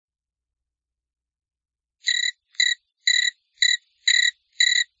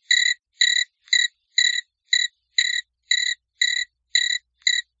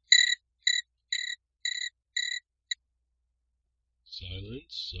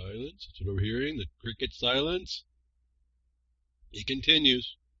Silence, silence. That's what we're hearing, the cricket silence. It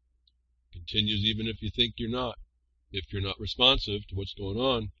continues. Continues even if you think you're not. If you're not responsive to what's going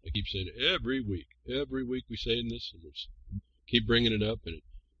on. I keep saying it every week. Every week we say this, and we keep bringing it up, and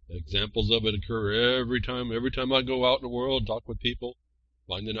examples of it occur every time. Every time I go out in the world, talk with people,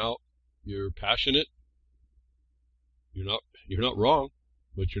 finding out you're passionate. You're not wrong,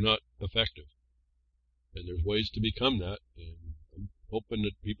 but you're not effective. And there's ways to become that, and I'm hoping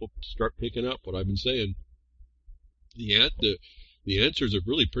that people start picking up what I've been saying. The answers are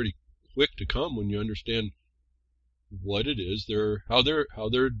really pretty quick to come when you understand what it is how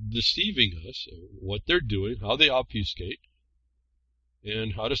they're deceiving us, what they're doing, how they obfuscate,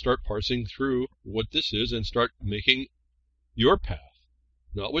 and how to start parsing through what this is and start making your path,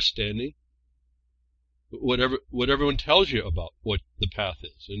 notwithstanding what everyone tells you about what the path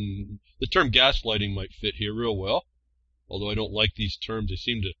is. And the term gaslighting might fit here real well, although I don't like these terms. They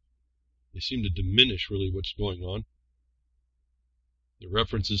seem to diminish really what's going on. The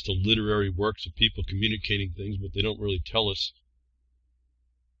references to literary works of people communicating things, but they don't really tell us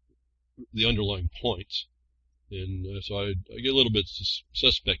the underlying points. And so I get a little bit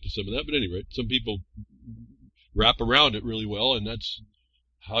suspect of some of that. But at any rate, some people wrap around it really well, and that's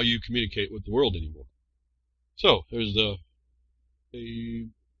how you communicate with the world anymore. So there's a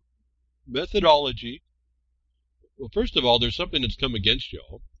methodology. Well, first of all, there's something that's come against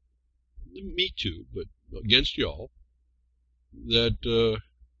y'all. Me too, but against y'all. That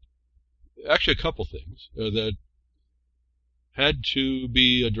actually a couple things that had to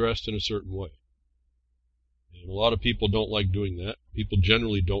be addressed in a certain way. And a lot of people don't like doing that. People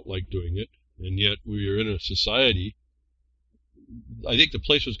generally don't like doing it. And yet we are in a society. I think the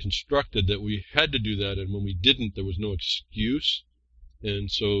place was constructed that we had to do that, and when we didn't, there was no excuse. And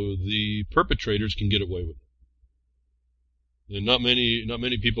so the perpetrators can get away with it. And not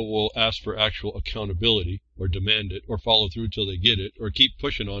many people will ask for actual accountability or demand it or follow through till they get it or keep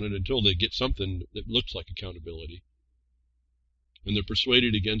pushing on it until they get something that looks like accountability. And they're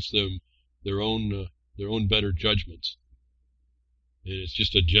persuaded against their own better judgments. And it's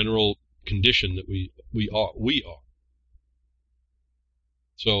just a general condition that we are.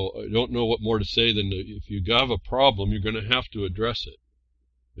 So I don't know what more to say than if you have a problem, you're going to have to address it.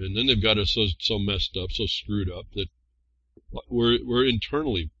 And then they've got us so messed up, so screwed up that we're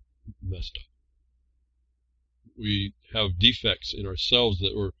internally messed up. We have defects in ourselves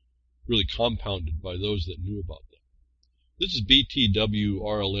that were really compounded by those that knew about them. This is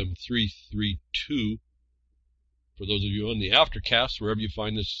BTWRLM332. For those of you on the aftercast, wherever you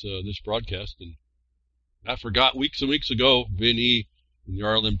find this broadcast, and I forgot weeks and weeks ago, Vinny in the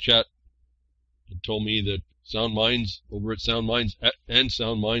RLM chat had told me that Sound Minds over at Sound Minds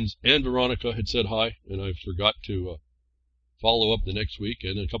and Veronica had said hi, and I forgot to follow up the next week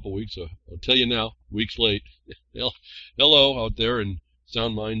and in a couple weeks. I'll tell you now, weeks late. Hello out there in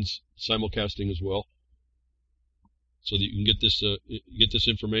Sound Minds simulcasting as well, so that you can get this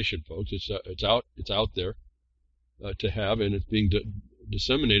information, folks. It's out there to have, and it's being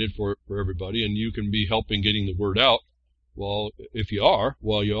disseminated for everybody, and you can be helping getting the word out while you all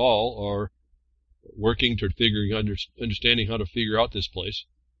are working to understanding how to figure out this place.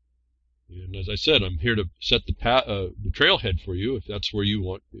 And as I said, I'm here to set the trailhead for you if that's where you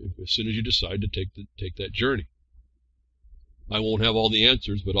want, as soon as you decide to take that journey. I won't have all the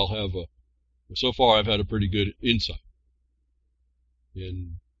answers, but I'll have so far I've had a pretty good insight.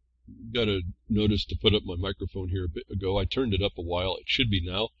 And got a notice to put up my microphone here a bit ago. I turned it up a while. It should be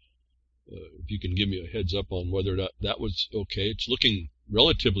now. If you can give me a heads up on whether that was okay. It's looking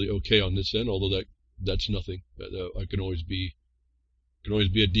relatively okay on this end, although that's nothing. I can always be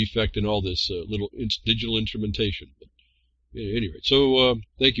a defect in all this little digital instrumentation. But anyway, so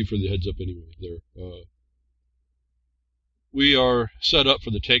thank you for the heads up anyway there. We are set up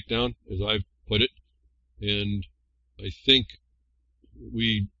for the takedown, as I've put it, and I think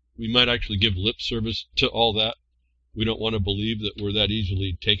we might actually give lip service to all that. We don't want to believe that we're that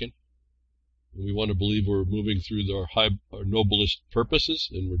easily taken. We want to believe we're moving through our noblest purposes,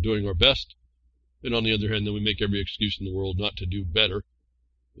 and we're doing our best. And on the other hand, then we make every excuse in the world not to do better.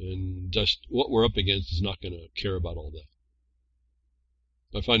 And just what we're up against is not going to care about all that.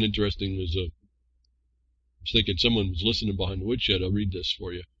 I find interesting was I was thinking someone was listening behind the woodshed. I'll read this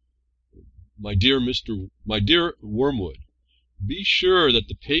for you. My dear Wormwood, be sure that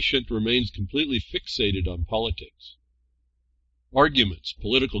the patient remains completely fixated on politics. Arguments,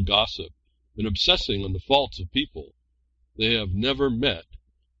 political gossip, and obsessing on the faults of people they have never met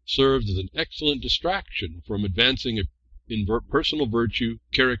serves as an excellent distraction from advancing in personal virtue,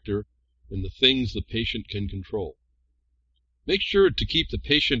 character, and the things the patient can control. Make sure to keep the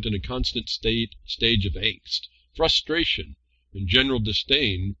patient in a constant stage of angst, frustration, and general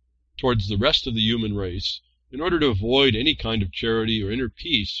disdain towards the rest of the human race in order to avoid any kind of charity or inner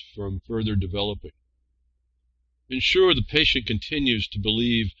peace from further developing. Ensure the patient continues to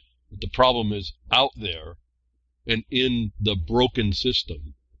believe that the problem is out there and in the broken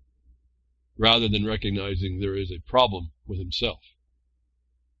system, rather than recognizing there is a problem with himself.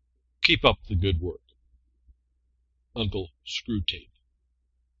 Keep up the good work. Uncle Screwtape.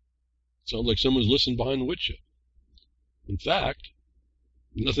 Sounds like someone's listening behind the woodshed. In fact,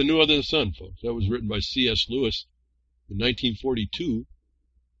 nothing new under the sun, folks. That was written by C.S. Lewis in 1942.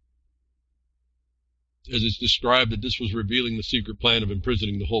 As it's described that this was revealing the secret plan of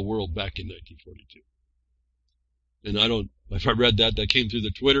imprisoning the whole world back in 1942. And if I read that came through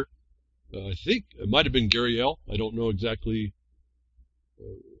the Twitter. I think it might have been Gary L. I don't know exactly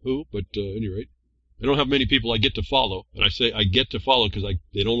who, but at any rate, I don't have many people I get to follow. And I say I get to follow because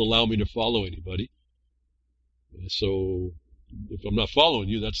they don't allow me to follow anybody. So if I'm not following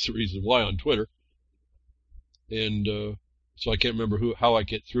you, that's the reason why on Twitter. And so I can't remember how I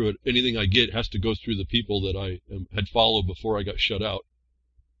get through it. Anything I get has to go through the people that I had followed before I got shut out.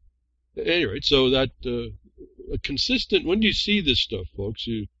 At any rate, so that a consistent, when you see this stuff, folks,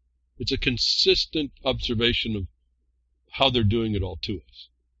 it's a consistent observation of how they're doing it all to us.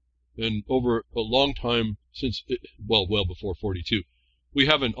 And over a long time, well before 42, we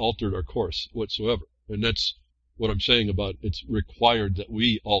haven't altered our course whatsoever. And that's what I'm saying about it's required that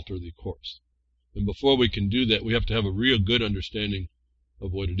we alter the course. And before we can do that, we have to have a real good understanding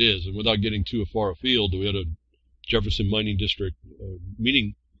of what it is. And without getting too far afield, we had a Jefferson Mining District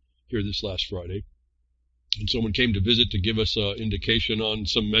meeting here this last Friday. And someone came to visit to give us an indication on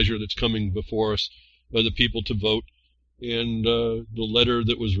some measure that's coming before us by the people to vote. And the letter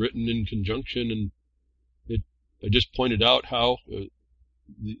that was written in conjunction, and I just pointed out how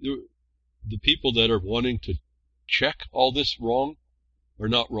the people that are wanting to check all this wrong are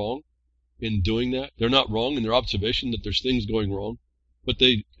not wrong in doing that. They're not wrong in their observation that there's things going wrong, but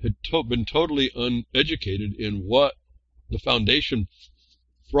they had been totally uneducated in what the foundation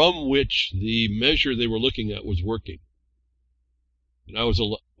from which the measure they were looking at was working. And I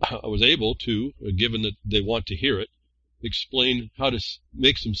was able to, given that they want to hear it, explain how to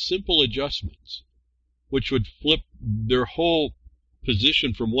make some simple adjustments, which would flip their whole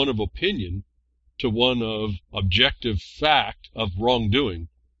position from one of opinion to one of objective fact of wrongdoing,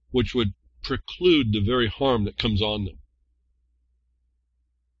 which would preclude the very harm that comes on them.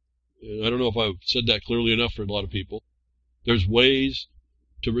 And I don't know if I've said that clearly enough for a lot of people. There's ways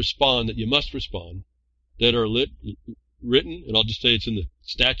to respond that you must respond that are written, and I'll just say it's in the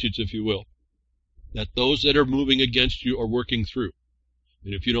statutes, if you will, that those that are moving against you are working through.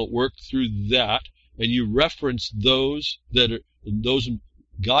 And if you don't work through that, and you reference those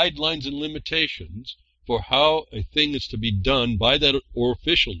guidelines and limitations for how a thing is to be done by that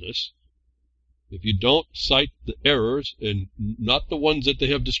officialness, if you don't cite the errors, and not the ones that they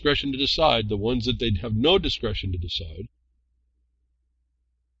have discretion to decide, the ones that they have no discretion to decide,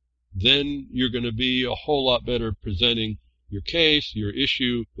 then you're going to be a whole lot better presenting your case, your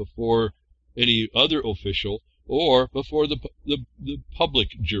issue, before any other official or before the public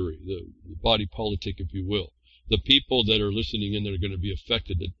jury, the body politic, if you will. The people that are listening in that are going to be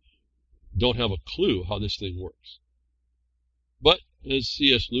affected that don't have a clue how this thing works. But as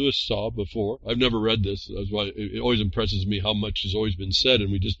C.S. Lewis saw before, I've never read this, that's why it always impresses me how much has always been said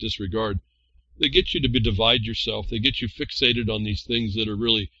and we just disregard. They get you to divide yourself. They get you fixated on these things that are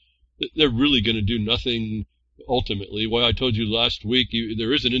they're really going to do nothing ultimately. Why I told you last week,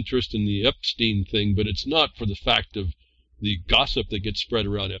 there is an interest in the Epstein thing, but it's not for the fact of the gossip that gets spread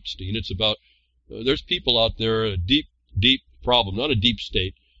around Epstein. It's about, there's people out there, a deep, deep problem, not a deep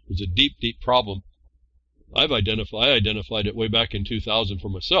state. It's a deep, deep problem. I identified it way back in 2000 for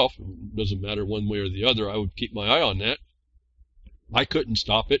myself. It doesn't matter one way or the other. I would keep my eye on that. I couldn't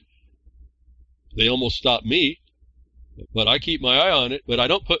stop it. They almost stopped me, but I keep my eye on it. But I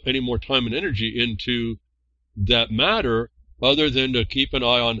don't put any more time and energy into that matter other than to keep an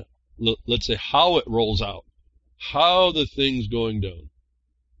eye on, let's say, how it rolls out, how the thing's going down.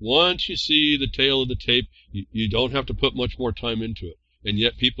 Once you see the tail of the tape, you don't have to put much more time into it. And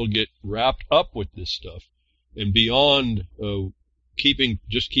yet people get wrapped up with this stuff. And beyond keeping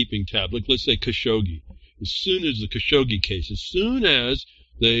tab, like let's say Khashoggi. As soon as the Khashoggi case, as soon as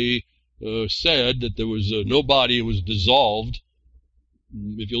they said that there was no body was dissolved,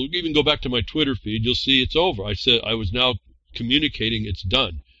 if you'll even go back to my Twitter feed, you'll see it's over. I said I was now communicating it's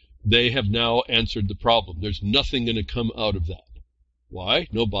done. They have now answered the problem. There's nothing going to come out of that. Why?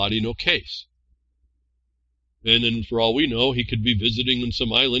 No body, no case. And then for all we know, he could be visiting on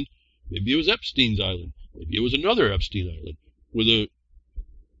some island. Maybe it was Epstein's island. Maybe it was another Epstein island with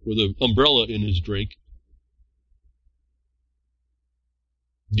an umbrella in his drink.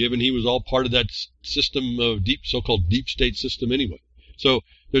 Given he was all part of that system of so-called deep state system anyway. So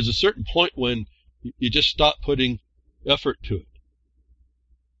there's a certain point when you just stop putting effort to it.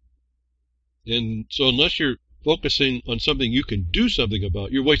 And so unless you're focusing on something you can do something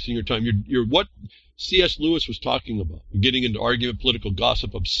about, you're wasting your time. You're what C.S. Lewis was talking about. You're getting into argument, political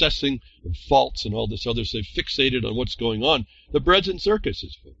gossip, obsessing of faults and all this other stuff, fixated on what's going on. The breads and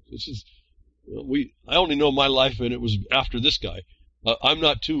circuses. This is, I only know my life, and it was after this guy. I'm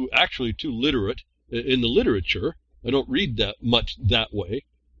not too literate in the literature. I don't read that much that way.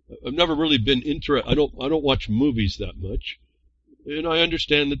 I've never really been interested. I don't watch movies that much. And I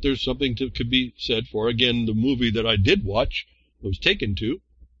understand that there's something could be said for. Again, the movie that I did watch, I was taken to,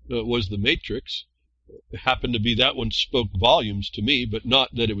 was The Matrix. It happened to be that one spoke volumes to me, but not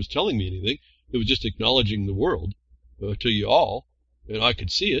that it was telling me anything. It was just acknowledging the world to you all, and I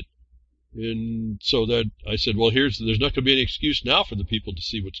could see it. And so that I said, well, there's not going to be any excuse now for the people to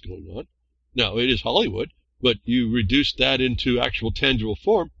see what's going on. Now, it is Hollywood, but you reduce that into actual tangible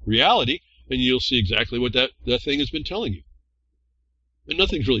form, reality, and you'll see exactly what that thing has been telling you. And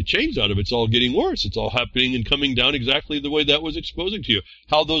nothing's really changed out of it. It's all getting worse. It's all happening and coming down exactly the way that was exposing to you.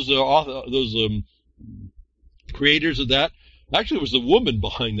 How those creators of that, actually it was the woman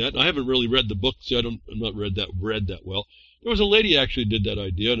behind that. I haven't really read the book, so I'm not read that well. There was a lady actually did that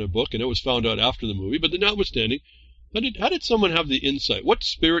idea in a book, and it was found out after the movie. But then notwithstanding, how did someone have the insight? What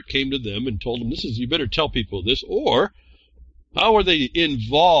spirit came to them and told them, you better tell people this? Or how are they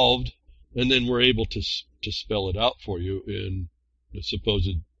involved and then were able to spell it out for you in a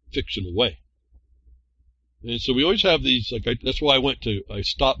supposed fictional way? And so we always have these, that's why I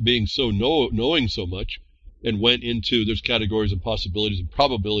stopped being so knowing so much and went into, there's categories and possibilities and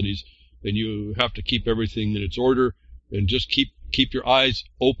probabilities, and you have to keep everything in its order. And just keep your eyes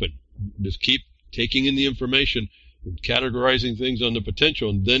open. Just keep taking in the information and categorizing things on the potential.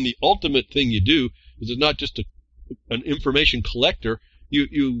 And then the ultimate thing you do is it's not just an information collector.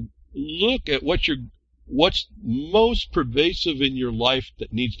 You look at what's most pervasive in your life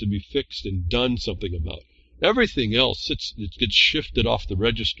that needs to be fixed and done something about. Everything else, it gets shifted off the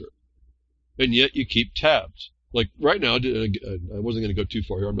register. And yet you keep tabs. Like right now, I wasn't going to go too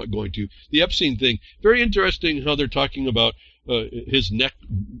far here. I'm not going to. The Epstein thing, very interesting how they're talking about his neck,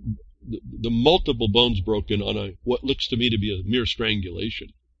 the multiple bones broken on what looks to me to be a mere strangulation.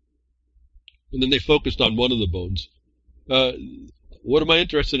 And then they focused on one of the bones. What am I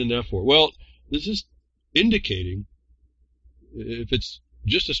interested in that for? Well, this is indicating if it's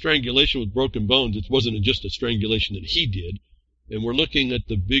just a strangulation with broken bones, it wasn't just a strangulation that he did. And we're looking at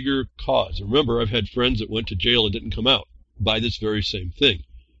the bigger cause. Remember, I've had friends that went to jail and didn't come out by this very same thing.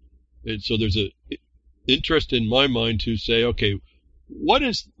 And so there's an interest in my mind to say, okay, what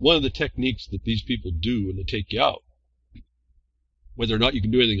is one of the techniques that these people do when they take you out? Whether or not you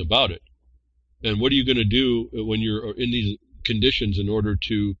can do anything about it. And what are you going to do when you're in these conditions in order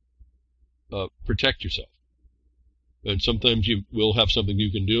to protect yourself? And sometimes you will have something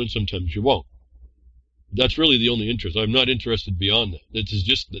you can do and sometimes you won't. That's really the only interest. I'm not interested beyond that. It's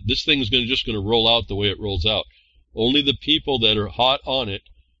just that this thing is just going to roll out the way it rolls out. Only the people that are hot on it,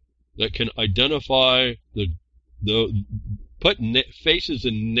 that can identify put faces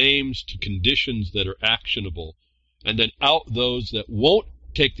and names to conditions that are actionable, and then out those that won't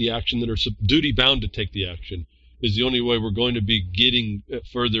take the action, that are duty bound to take the action, is the only way we're going to be getting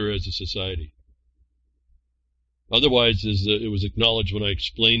further as a society. Otherwise, as it was acknowledged when I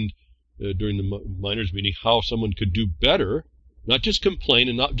explained during the miners' meeting how someone could do better, not just complain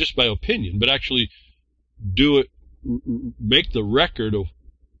and not just by opinion, but actually do it, make the record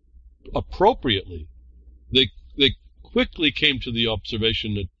appropriately. They quickly came to the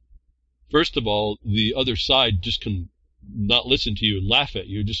observation that, first of all, the other side just can not listen to you and laugh at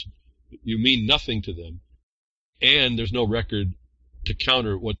you. You mean nothing to them. And there's no record to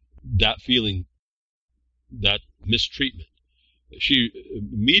counter what that feeling, that mistreatment. She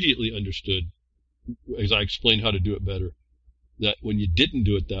immediately understood, as I explained how to do it better, that when you didn't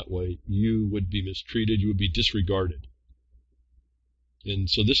do it that way, you would be mistreated, you would be disregarded. And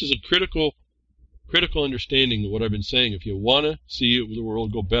so this is a critical understanding of what I've been saying. If you want to see the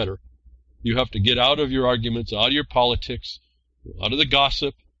world go better, you have to get out of your arguments, out of your politics, out of the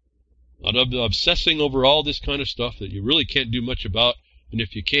gossip, out of the obsessing over all this kind of stuff that you really can't do much about. And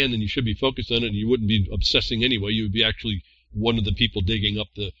if you can, then you should be focused on it, and you wouldn't be obsessing anyway. You would be actually one of the people digging up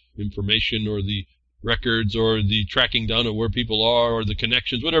the information or the records or the tracking down of where people are or the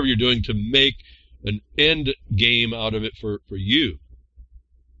connections, whatever you're doing to make an end game out of it for you.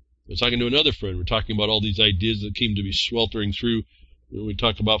 I was talking to another friend. We're talking about all these ideas that seem to be sweltering through. We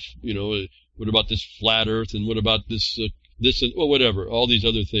talk about, what about this flat Earth, and what about this and whatever, all these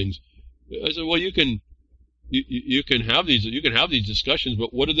other things. I said, well, you can have these discussions,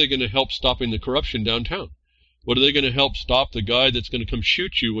 but what are they going to help stopping the corruption downtown? What are they going to help stop the guy that's going to come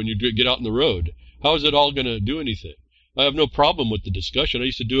shoot you when you get out on the road? How is it all going to do anything? I have no problem with the discussion. I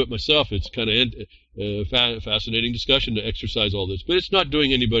used to do it myself. It's kind of fascinating discussion to exercise all this. But it's not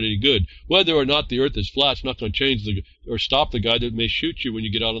doing anybody any good. Whether or not the earth is flat, it's not going to change or stop the guy that may shoot you when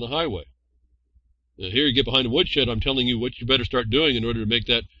you get out on the highway. Now, here you get behind a woodshed, I'm telling you what you better start doing in order to make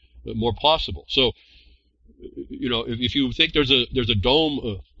that more possible. So, if you think there's a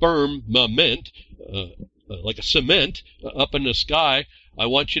dome, firmament, like a cement up in the sky, I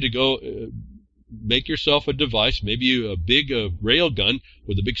want you to go make yourself a device, maybe a big rail gun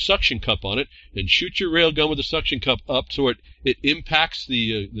with a big suction cup on it, and shoot your rail gun with the suction cup up so it impacts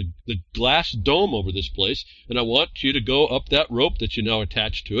the glass dome over this place. And I want you to go up that rope that you now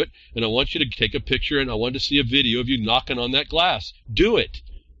attach to it, and I want you to take a picture, and I want to see a video of you knocking on that glass. Do it.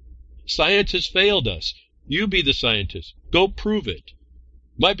 Science has failed us. You be the scientist. Go prove it.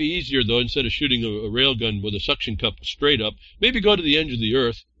 Might be easier, though, instead of shooting a rail gun with a suction cup straight up, maybe go to the edge of the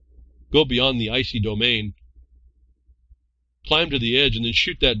earth, go beyond the icy domain, climb to the edge, and then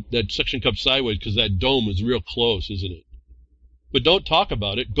shoot that suction cup sideways, because that dome is real close, isn't it? But don't talk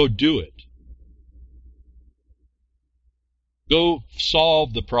about it. Go do it. Go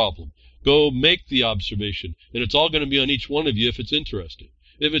solve the problem. Go make the observation. And it's all going to be on each one of you if it's interesting.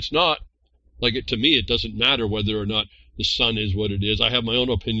 If it's not, to me, it doesn't matter whether or not the sun is what it is. I have my own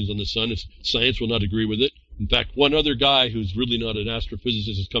opinions on the sun. Science will not agree with it. In fact, one other guy who's really not an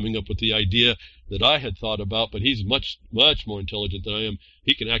astrophysicist is coming up with the idea that I had thought about, but he's much, much more intelligent than I am.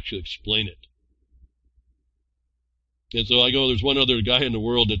 He can actually explain it. And so I go, there's one other guy in the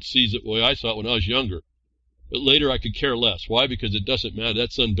world that sees it the way I saw it when I was younger. But later I could care less. Why? Because it doesn't matter.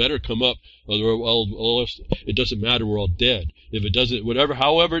 That sun better come up, or it doesn't matter. We're all dead. If it doesn't,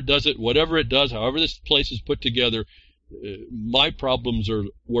 however it does it, whatever it does, however this place is put together, my problems are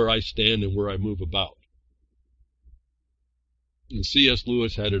where I stand and where I move about. And C.S.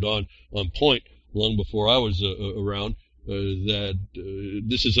 Lewis had it on point long before I was around, that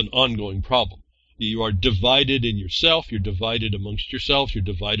this is an ongoing problem. You are divided in yourself, you're divided amongst yourselves, you're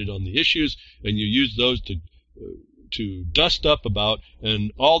divided on the issues, and you use those to dust up about,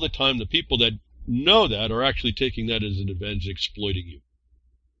 and all the time the people that know that are actually taking that as an advantage, exploiting you.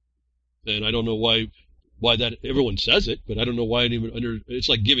 And I don't know why that everyone says it, but I don't know why it's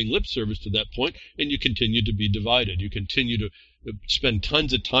like giving lip service to that point, and you continue to be divided. You continue to spend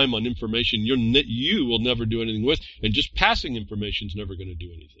tons of time on information you will never do anything with, and just passing information is never going to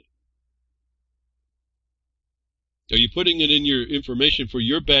do anything. Are you putting it in your information for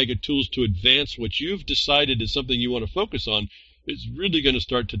your bag of tools to advance what you've decided is something you want to focus on? It's really going to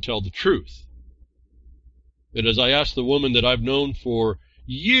start to tell the truth. And as I asked the woman that I've known for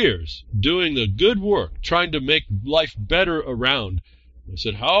years, doing the good work, trying to make life better around, I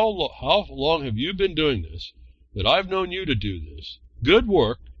said, how long have you been doing this, that I've known you to do this? Good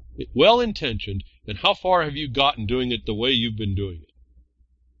work, well-intentioned, and how far have you gotten doing it the way you've been doing it?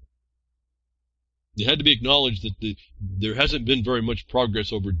 It had to be acknowledged that there hasn't been very much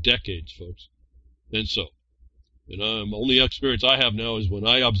progress over decades, folks. And the only experience I have now is when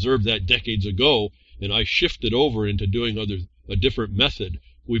I observed that decades ago, and I shifted over into doing a different method,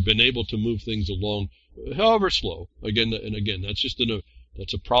 we've been able to move things along, however slow. Again,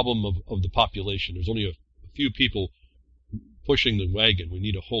 that's a problem of the population. There's only a few people pushing the wagon. We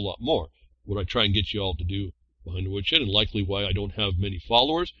need a whole lot more. What I try and get you all to do behind the woodshed, and likely why I don't have many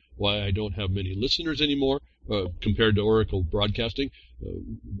followers, why I don't have many listeners anymore compared to Oracle Broadcasting,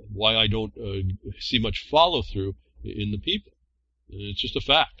 why I don't see much follow-through in the people. It's just a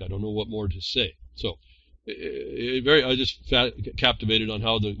fact. I don't know what more to say. So, I just captivated on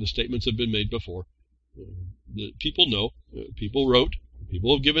how the statements have been made before. The people know, people wrote,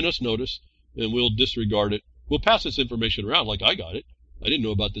 people have given us notice, and we'll disregard it. We'll pass this information around like I got it. I didn't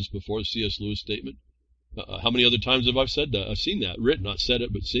know about this before, the C.S. Lewis statement. How many other times have I said that? I've seen that written, not said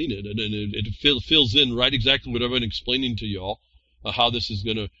it, but seen it. And it fills in right exactly what I've been explaining to y'all, how this is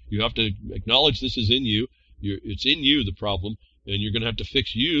going to, you have to acknowledge this is in you. It's in you, the problem, and you're going to have to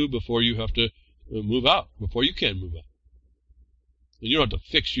fix you before you have to move out, before you can move out. And you don't have to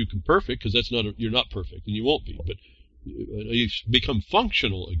fix you perfect, because you're not perfect, and you won't be, but you become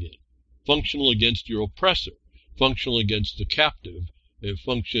functional again. Functional against your oppressor, functional against the captive, and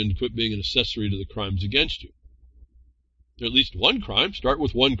quit being an accessory to the crimes against you. At least one crime. Start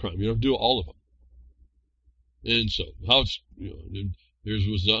with one crime. You don't have to do all of them. And so, how it's, Theirs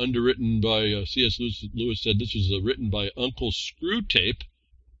was underwritten by C.S. Lewis said this was written by Uncle Screwtape.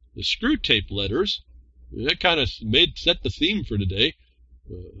 The Screwtape letters. That kind of set the theme for today.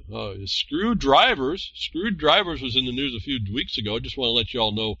 Screwdrivers. Screwdrivers was in the news a few weeks ago. I just want to let you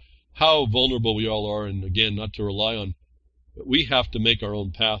all know how vulnerable we all are, and again, not to rely on. We have to make our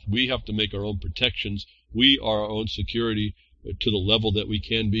own path. We have to make our own protections. We are our own security to the level that we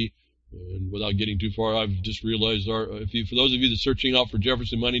can be. And without getting too far, I've just realized for those of you that are searching out for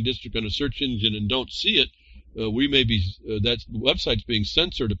Jefferson Mining District on a search engine and don't see it, we may be that website's being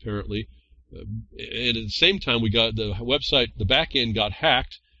censored apparently. And at the same time, we got the website, the back end got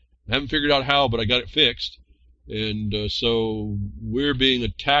hacked. I haven't figured out how, but I got it fixed. And so we're being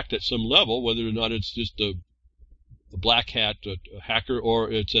attacked at some level, whether or not it's just a black hat a hacker or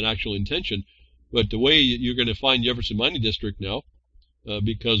it's an actual intention. But the way you're going to find Jefferson Mining District now,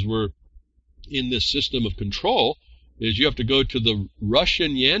 because we're in this system of control, is you have to go to the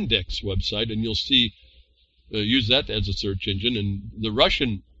Russian Yandex website, and you'll see, use that as a search engine. And the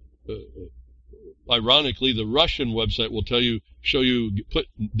Russian, ironically, the Russian website will show you, put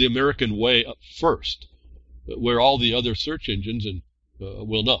the American way up first, where all the other search engines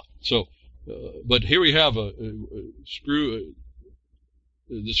will not. So, but here we have the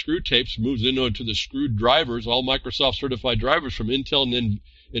Screwtapes moves into the Screwdrivers, all Microsoft certified drivers from Intel and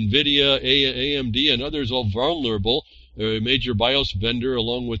Nvidia, AMD, and others, all vulnerable. A major BIOS vendor,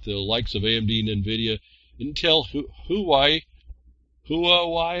 along with the likes of AMD and Nvidia, Intel, Huawei,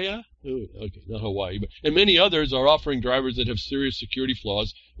 okay, not Hawaii, and many others are offering drivers that have serious security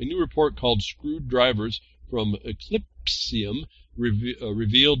flaws. A new report called Screwdrivers from Eclipsium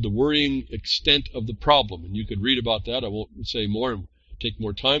revealed the worrying extent of the problem. And you could read about that. I won't say more and take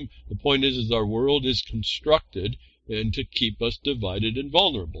more time. The point is our world is constructed and to keep us divided and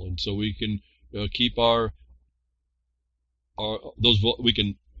vulnerable. And so we can keep we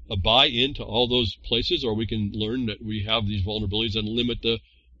can buy into all those places, or we can learn that we have these vulnerabilities and limit the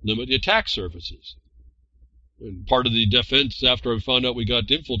attack surfaces. And part of the defense after I found out we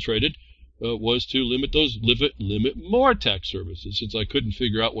got infiltrated was to limit more attack surfaces, since I couldn't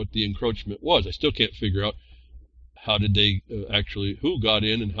figure out what the encroachment was. I still can't figure out how did they who got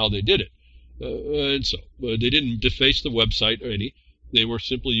in and how they did it. And so they didn't deface the website or any. They were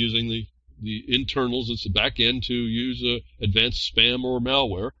simply using the internals as the back end to use advanced spam or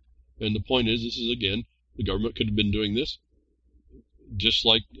malware. And the point is, this is, again, the government could have been doing this just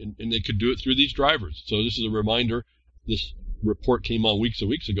like, and they could do it through these drivers. So this is a reminder. This report came on weeks and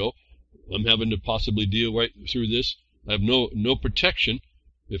weeks ago. I'm having to possibly deal right through this. I have no protection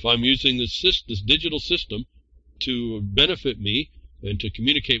if I'm using this digital system to benefit me and to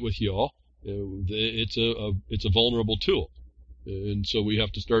communicate with you all. It's a vulnerable tool, and so we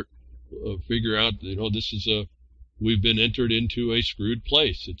have to start figure out. This is we've been entered into a screwed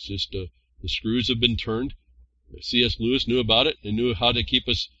place. It's just the screws have been turned. C.S. Lewis knew about it and knew how to keep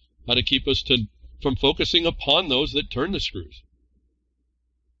us from focusing upon those that turn the screws.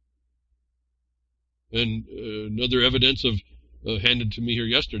 And another evidence of handed to me here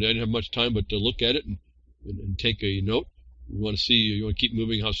yesterday. I didn't have much time, but to look at it and take a note. You want to keep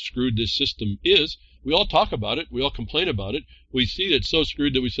moving how screwed this system is. We all talk about it. We all complain about it. We see that it's so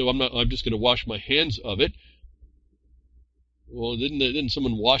screwed that we say, I'm just going to wash my hands of it. Well, didn't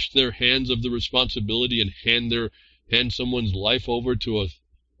someone wash their hands of the responsibility and hand someone's life over to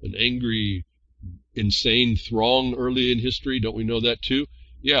an angry, insane throng early in history? Don't we know that too?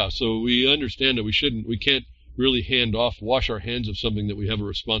 Yeah, so we understand that we can't really wash our hands of something that we have a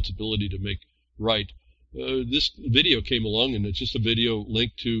responsibility to make right. This video came along, and it's just a video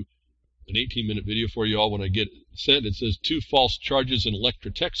linked to an 18-minute video for you all when I get it sent. It says 2 false charges in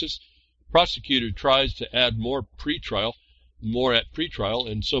Electra, Texas. Prosecutor tries to add more at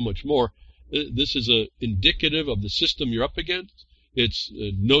pretrial, and so much more. This is indicative of the system you're up against. It's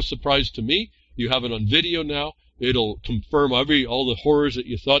no surprise to me. You have it on video now. It'll confirm all the horrors that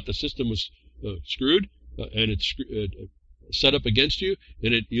you thought the system was screwed, and it's set up against you.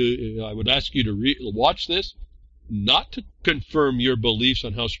 And I would ask you to watch this, not to confirm your beliefs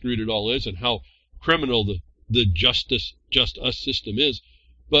on how screwed it all is and how criminal the just us system is,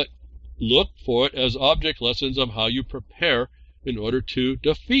 but look for it as object lessons of how you prepare in order to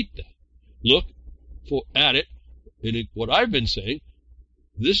defeat that. Look at it, and what I've been saying,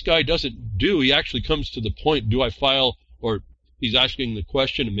 this guy doesn't do. He actually comes to the point, do I file, or he's asking the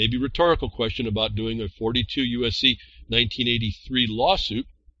question, and maybe rhetorical question, about doing a 42 U.S.C. 1983 lawsuit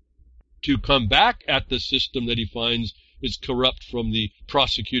to come back at the system that he finds is corrupt, from the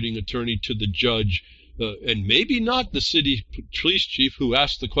prosecuting attorney to the judge and maybe not the city police chief who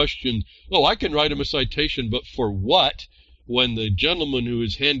asked the question, oh, I can write him a citation, but for what? When the gentleman who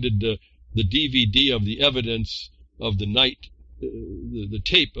is handed the DVD of the evidence of the night, the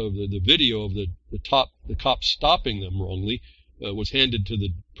tape of the video of the cops stopping them wrongly, was handed to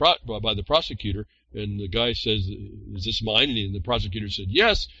by the prosecutor, and the guy says, is this mine? And the prosecutor said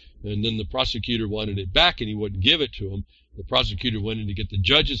yes, and then the prosecutor wanted it back and he wouldn't give it to him. The prosecutor went in to get the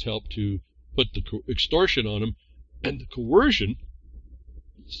judge's help to put the extortion on him, and the coercion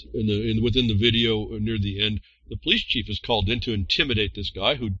within the video near the end. The police chief is called in to intimidate this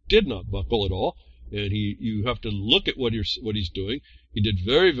guy who did not buckle at all, and you have to look at what he's doing. He did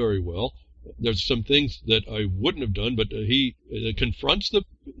very, very well. There's some things that I wouldn't have done, but he confronts the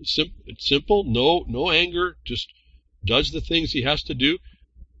simple, no anger, just does the things he has to do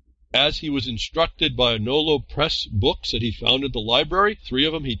as he was instructed by Nolo Press books that he found at the library. 3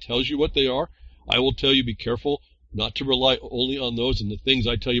 of them, he tells you what they are. I will tell you, be careful not to rely only on those, and the things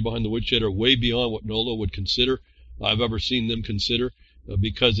I tell you behind the woodshed are way beyond what Nolo would consider, I've ever seen them consider,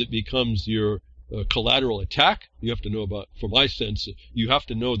 because it becomes your collateral attack. You have to know about, for my sense, you have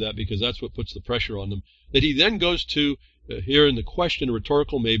to know that because that's what puts the pressure on them. That he then goes to, here in the question,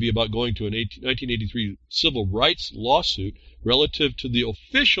 rhetorical maybe, about going to an 1983 civil rights lawsuit relative to the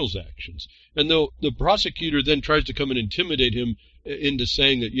official's actions. And though the prosecutor then tries to come and intimidate him into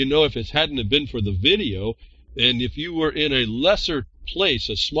saying that, if it hadn't have been for the video, and if you were in a lesser place,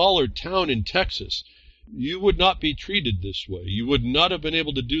 a smaller town in Texas, you would not be treated this way. You would not have been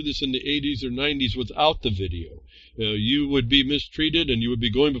able to do this in the 80s or 90s without the video. You would be mistreated, and you would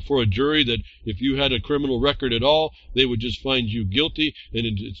be going before a jury that if you had a criminal record at all, they would just find you guilty, and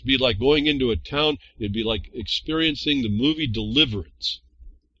it'd be like going into a town. It'd be like experiencing the movie Deliverance.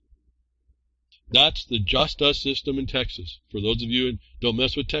 That's the just us system in Texas. For those of you who don't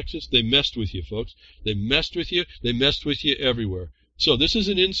mess with Texas, they messed with you, folks. They messed with you. They messed with you everywhere. So this is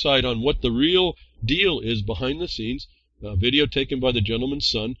an insight on what the real deal is behind the scenes. A video taken by the gentleman's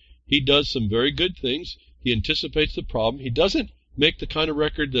son. He does some very good things. He anticipates the problem. He doesn't make the kind of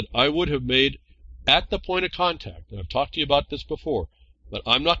record that I would have made at the point of contact. And I've talked to you about this before. But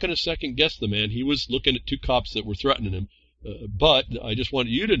I'm not going to second guess the man. He was looking at 2 cops that were threatening him. But I just want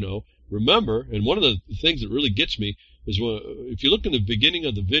you to know, remember, and one of the things that really gets me is if you look in the beginning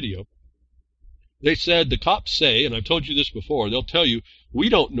of the video, they said, the cops say, and I've told you this before, they'll tell you, we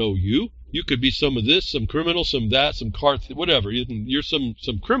don't know you. You could be some of this, some criminal, some that, some car, whatever. You're some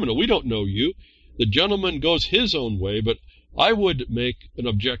criminal. We don't know you. The gentleman goes his own way, but I would make an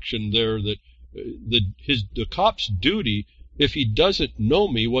objection there that the cop's duty, if he doesn't know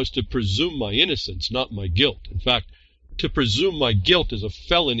me, was to presume my innocence, not my guilt. In fact, to presume my guilt is a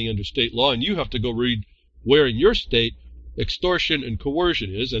felony under state law, and you have to go read where in your state extortion and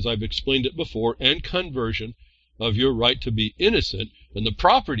coercion is, as I've explained it before, and conversion of your right to be innocent and the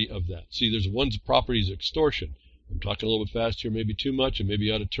property of that. See, there's one's property is extortion. I'm talking a little bit fast here, maybe too much, and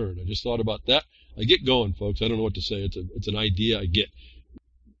maybe out of turn. I just thought about that. I get going, folks. I don't know what to say. It's an idea I get.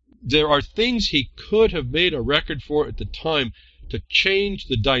 There are things he could have made a record for at the time to change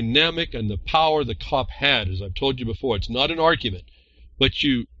the dynamic and the power the cop had. As I've told you before, it's not an argument, but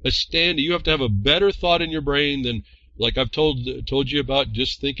you have to have a better thought in your brain than, like I've told you about,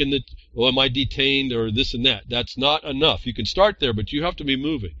 just thinking that, oh, am I detained or this and that. That's not enough. You can start there, but you have to be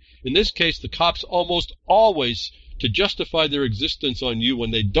moving. In this case, the cops almost always, to justify their existence on you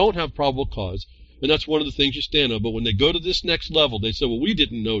when they don't have probable cause, and that's one of the things you stand on, but when they go to this next level, they say, well, we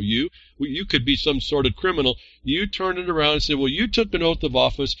didn't know you. You could be some sort of criminal. You turn it around and say, well, you took an oath of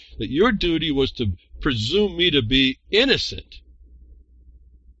office that your duty was to presume me to be innocent.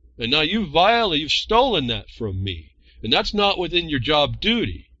 And now you've stolen that from me. And that's not within your job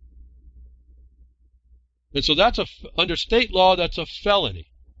duty. And so under state law, that's a felony.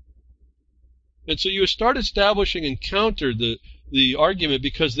 And so you start establishing and counter the argument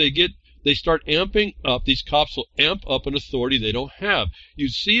because they start amping up. These cops will amp up an authority they don't have. You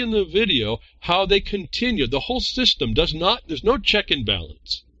see in the video how they continue. The whole system there's no check and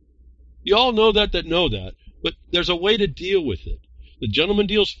balance. You all know that know that, but there's a way to deal with it. The gentleman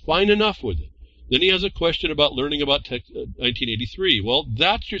deals fine enough with it. Then he has a question about learning about 1983. Well,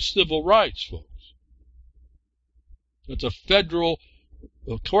 that's your civil rights, folks. That's a federal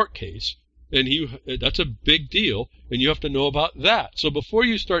court case, and that's a big deal, and you have to know about that. So before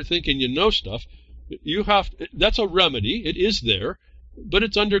you start thinking you know stuff, that's a remedy. It is there, but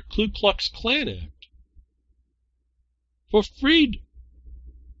it's under Klux Klan Act for freed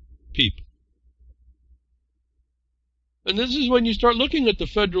people. And this is when you start looking at the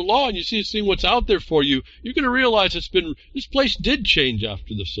federal law and you see what's out there for you, you're going to realize this place did change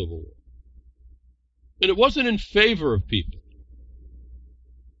after the Civil War. And it wasn't in favor of people.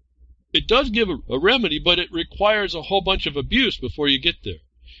 It does give a remedy, but it requires a whole bunch of abuse before you get there.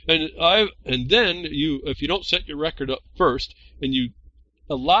 And then if you don't set your record up first and you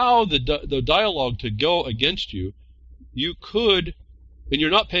allow the dialogue to go against you, you could, and you're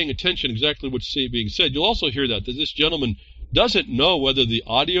not paying attention exactly what's being said. You'll also hear that this gentleman doesn't know whether the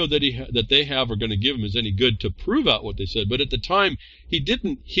audio that they have are going to give him is any good to prove out what they said. But at the time, he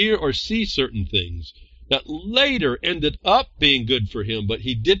didn't hear or see certain things that later ended up being good for him, but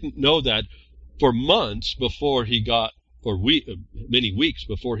he didn't know that for months before he got, or many weeks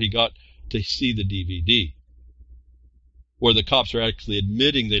before he got to see the DVD, where the cops are actually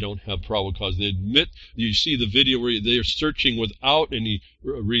admitting they don't have probable cause. They admit, you see the video where they're searching without any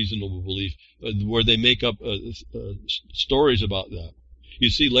reasonable belief, where they make up stories about that. You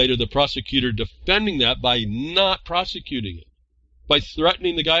see later the prosecutor defending that by not prosecuting it, by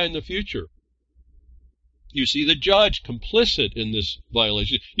threatening the guy in the future. You see the judge complicit in this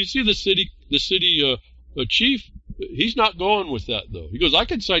violation. You see the city chief, he's not going with that, though. He goes, I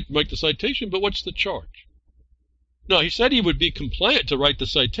could make the citation, but what's the charge? No, he said he would be compliant to write the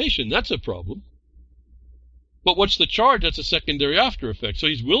citation. That's a problem. But what's the charge? That's a secondary after effect. So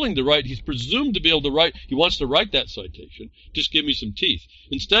he's willing to write. He's presumed to be able to write. He wants to write that citation. Just give me some teeth.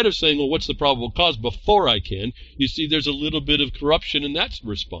 Instead of saying, well, what's the probable cause before I can, you see there's a little bit of corruption in that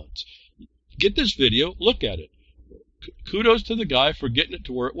response. Get this video. Look at it. Kudos to the guy for getting it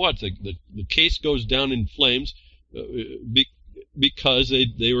to where it was. The case goes down in flames because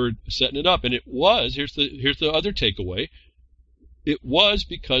they were setting it up. And it was, here's the other takeaway, it was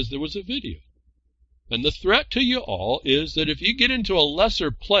because there was a video. And the threat to you all is that if you get into a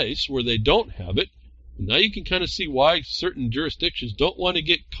lesser place where they don't have it, now you can kind of see why certain jurisdictions don't want to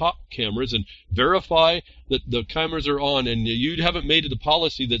get cop cameras and verify that the cameras are on, and you haven't made it a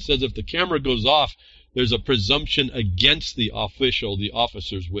policy that says if the camera goes off, there's a presumption against the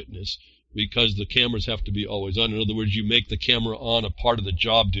officer's witness, because the cameras have to be always on. In other words, you make the camera on a part of the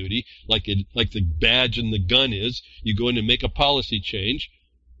job duty, like the badge and the gun is. You go in and make a policy change.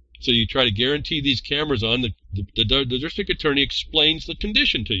 So you try to guarantee these cameras on. The district attorney explains the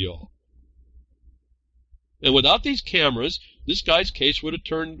condition to you all. And without these cameras, this guy's case would have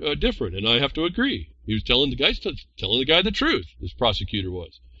turned different, and I have to agree. He was telling the guy the truth, this prosecutor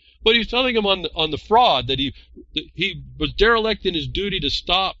was. But he was telling him on the fraud that he was derelict in his duty to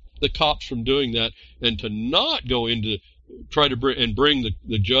stop the cops from doing that, and to not go into try to bring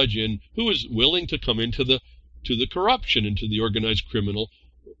the judge in, who was willing to come into the corruption, into the organized criminal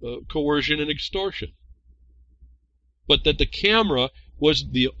coercion and extortion. But that the camera was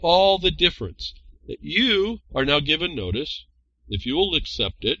all the difference. That you are now given notice, if you will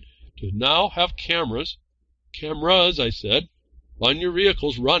accept it, to now have cameras, I said, on your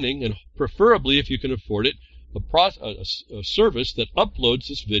vehicles running, and preferably, if you can afford it, a service that uploads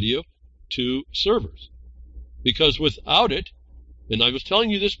this video to servers. Because without it, and I was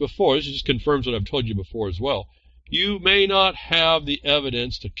telling you this before, this just confirms what I've told you before as well, you may not have the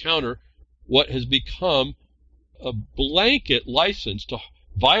evidence to counter what has become a blanket license to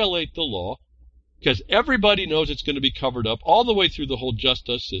violate the law, because everybody knows it's going to be covered up all the way through the whole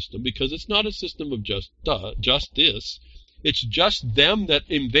justice system, because it's not a system of justice. It's just them that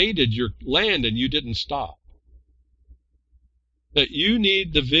invaded your land and you didn't stop. That you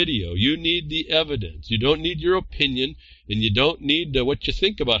need the video, you need the evidence. You don't need your opinion, and you don't need what you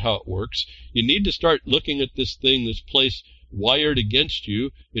think about how it works. You need to start looking at this place wired against you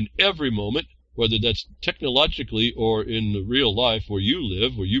in every moment, whether that's technologically or in the real life where you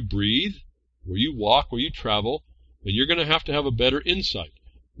live, where you breathe, where you walk, where you travel, and you're going to have a better insight.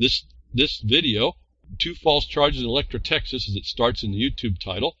 This video, 2 false charges in Electra, Texas, as it starts in the YouTube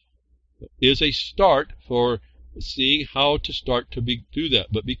title, is a start for seeing how to start to do that.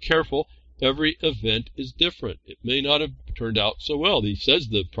 But be careful, every event is different. It may not have turned out so well. He says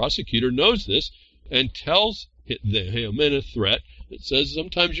the prosecutor knows this and tells him in a threat that says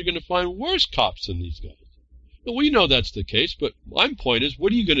sometimes you're going to find worse cops than these guys. And we know that's the case, but my point is,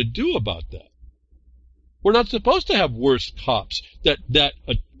 what are you going to do about that? We're not supposed to have worse cops that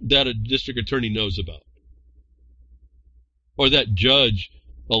a district attorney knows about, or that judge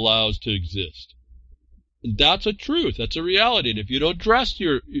allows to exist. And that's a truth. That's a reality. And if you don't address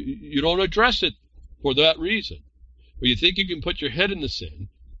it for that reason, or you think you can put your head in the sand,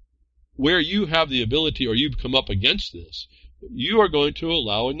 where you have the ability, or you've come up against this, you are going to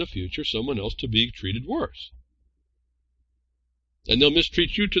allow in the future someone else to be treated worse. And they'll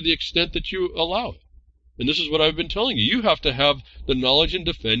mistreat you to the extent that you allow it. And this is what I've been telling you. You have to have the knowledge and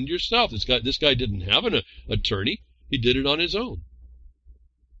defend yourself. This guy didn't have an attorney. He did it on his own.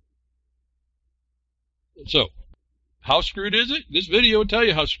 So, how screwed is it? This video will tell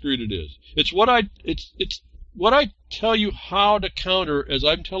you how screwed it is. It's what I tell you how to counter as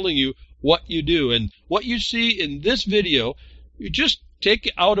I'm telling you what you do. And what you see in this video, you just take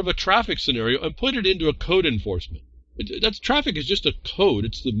it out of a traffic scenario and put it into a code enforcement. Traffic is just a code.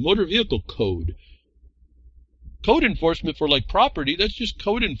 It's the motor vehicle code. Code enforcement for like property, that's just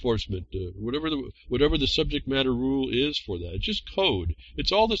code enforcement. Whatever the subject matter rule is for that, it's just code.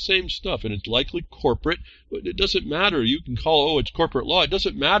 It's all the same stuff, and it's likely corporate, but it doesn't matter. You can call, it's corporate law. It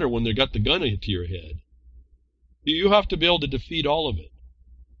doesn't matter when they got the gun to your head. You have to be able to defeat all of it.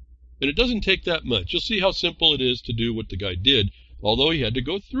 And it doesn't take that much. You'll see how simple it is to do what the guy did, although he had to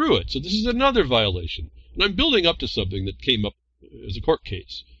go through it. So this is another violation. And I'm building up to something that came up as a court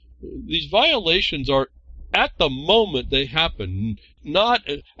case. These violations are at the moment they happen, not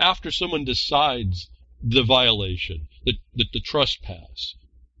after someone decides the violation, the trespass.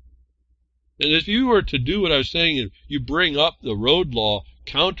 And if you were to do what I was saying, you bring up the road law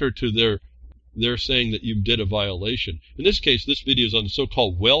counter to their saying that you did a violation. In this case, this video is on the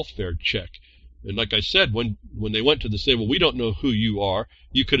so-called welfare check. And like I said, when they went to say, well, we don't know who you are,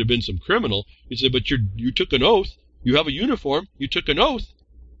 you could have been some criminal. He said, but you took an oath. You have a uniform. You took an oath.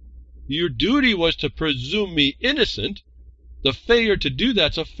 Your duty was to presume me innocent. The failure to do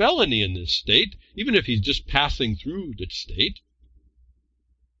that's a felony in this state, even if he's just passing through the state.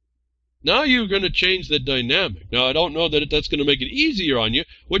 Now you're going to change the dynamic. Now, I don't know that that's going to make it easier on you.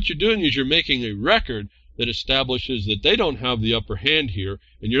 What you're doing is you're making a record that establishes that they don't have the upper hand here,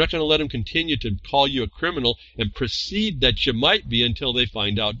 and you're not going to let them continue to call you a criminal and proceed that you might be until they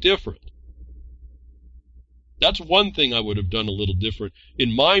find out different. That's one thing I would have done a little different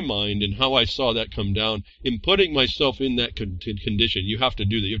in my mind and how I saw that come down. In putting myself in that condition, you have to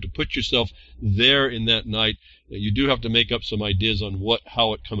do that. You have to put yourself there in that night. You do have to make up some ideas on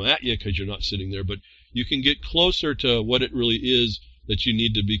how it come at you because you're not sitting there. But you can get closer to what it really is that you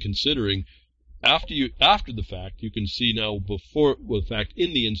need to be considering. After the fact, you can see now before the fact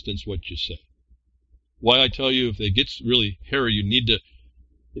in the instance what you say. Why I tell you if it gets really hairy, you need to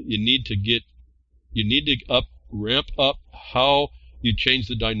ramp up how you change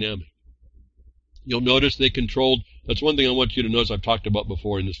the dynamic. You'll notice they controlled, that's one thing I want you to notice I've talked about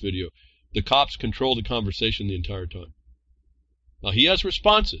before in this video. The cops control the conversation the entire time. Now he has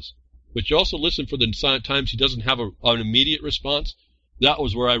responses, but you also listen for the times he doesn't have an immediate response. That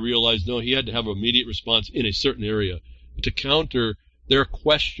was where I realized, no, he had to have an immediate response in a certain area to counter their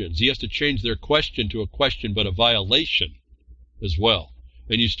questions. He has to change their question to a question, but a violation as well.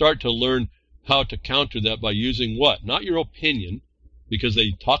 And you start to learn how to counter that by using what? Not your opinion, because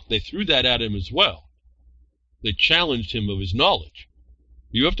they threw that at him as well. They challenged him of his knowledge.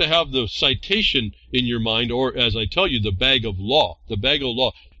 You have to have the citation in your mind, or as I tell you, the bag of law. The bag of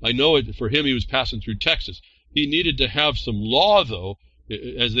law. I know it for him, he was passing through Texas. He needed to have some law, though.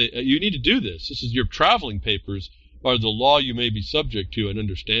 You need to do this. This is your traveling papers are the law you may be subject to and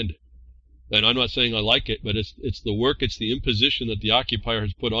understand it. And I'm not saying I like it, but it's the work, it's the imposition that the occupier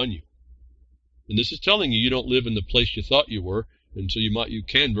has put on you. And this is telling you don't live in the place you thought you were, and so you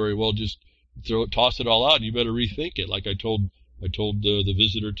can very well just toss it all out, and you better rethink it. Like I told the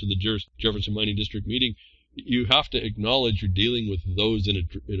visitor to the Jefferson Mining District meeting, you have to acknowledge you're dealing with those in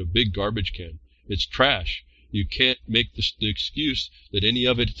a big garbage can. It's trash. You can't make the excuse that any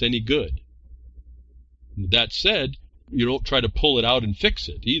of it's any good. That said, you don't try to pull it out and fix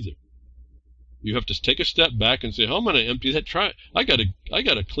it either. You have to take a step back and say, how am I going to empty that trash? I got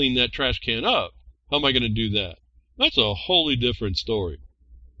to clean that trash can up. How am I going to do that? That's a wholly different story.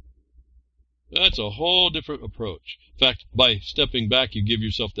 That's a whole different approach. In fact, by stepping back, you give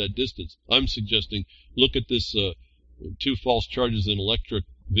yourself that distance. I'm suggesting look at this 2 false charges in Electra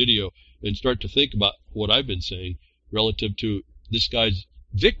video and start to think about what I've been saying relative to this guy's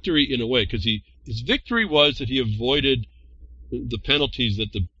victory in a way, because his victory was that he avoided the penalties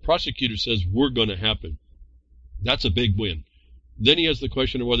that the prosecutor says were going to happen. That's a big win. Then he has the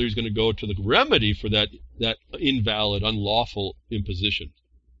question of whether he's going to go to the remedy for that invalid, unlawful imposition.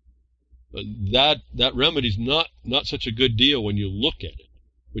 That remedy's not such a good deal when you look at it,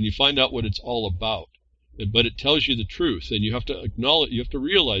 when you find out what it's all about. But it tells you the truth, and you have to acknowledge, you have to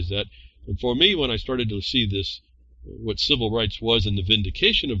realize that. And for me, when I started to see this, what civil rights was and the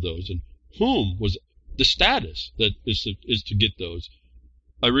vindication of those, and whom was the status that is to get those,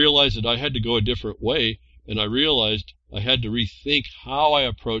 I realized that I had to go a different way, and I realized I had to rethink how I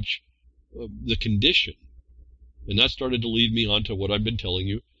approach the condition. And that started to lead me on to what I've been telling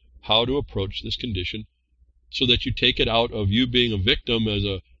you, how to approach this condition so that you take it out of you being a victim as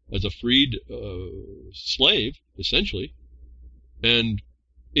a freed slave, essentially, and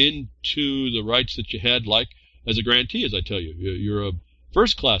into the rights that you had, like as a grantee, as I tell you. You're a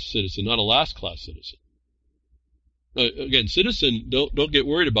first-class citizen, not a last-class citizen. Again, citizen, don't get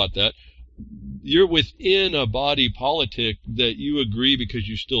worried about that. You're within a body politic that you agree because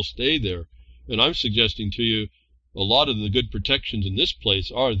you still stay there. And I'm suggesting to you a lot of the good protections in this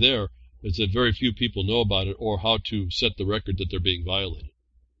place are there. It's that very few people know about it or how to set the record that they're being violated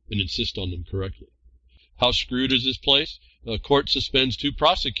and insist on them correctly. How screwed is this place? Court suspends 2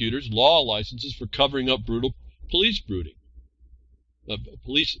 prosecutors' law licenses for covering up brutal police brooding.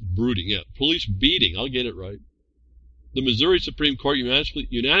 Police beating. I'll get it right. The Missouri Supreme Court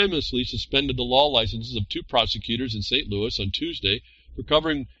unanimously suspended the law licenses of 2 prosecutors in St. Louis on Tuesday for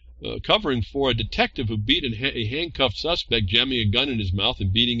covering for a detective who beat a handcuffed suspect, jamming a gun in his mouth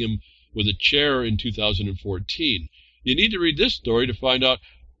and beating him with a chair in 2014. You need to read this story to find out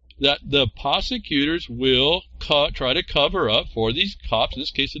that the prosecutors will try to cover up for these cops, in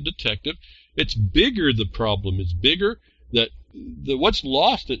this case a detective. It's bigger, the problem. It's bigger that what's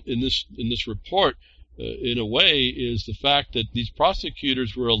lost in this report, in a way, is the fact that these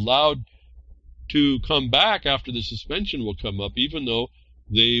prosecutors were allowed to come back after the suspension will come up, even though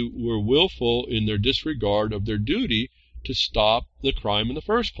they were willful in their disregard of their duty to stop the crime in the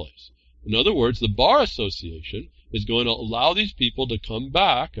first place. In other words, the Bar Association is going to allow these people to come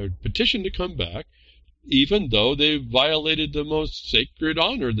back, or petition to come back, even though they violated the most sacred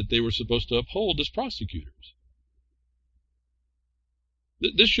honor that they were supposed to uphold as prosecutors.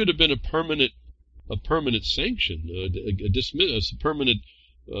 This should have been a permanent sanction, a permanent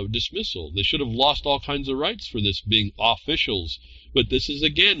dismissal. They should have lost all kinds of rights for this, being officials. But this is,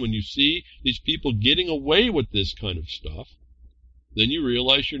 again, when you see these people getting away with this kind of stuff, then you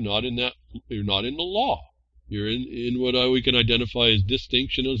realize you're not in the law. You're in what we can identify as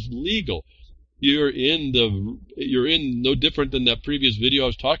distinction as legal. You're no different than that previous video I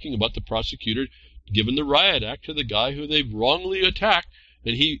was talking about, the prosecutor giving the riot act to the guy who they wrongly attacked,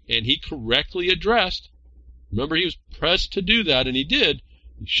 and he correctly addressed. Remember, he was pressed to do that, and he did.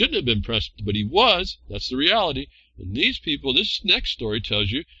 He shouldn't have been pressed, but he was. That's the reality. And these people, this next story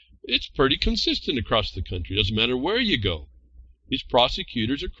tells you, it's pretty consistent across the country. It doesn't matter where you go. These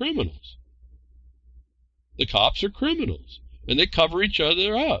prosecutors are criminals. The cops are criminals, and they cover each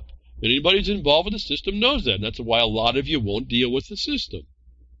other up. And anybody who's involved with the system knows that, and that's why a lot of you won't deal with the system.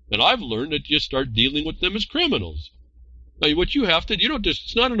 And I've learned that you start dealing with them as criminals. Now, what you have to,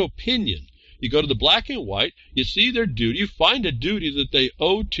 it's not an opinion. You go to the black and white, you see their duty, you find a duty that they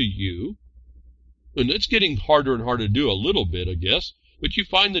owe to you, and it's getting harder and harder to do a little bit, I guess, but you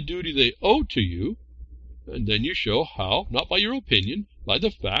find the duty they owe to you, and then you show how, not by your opinion, by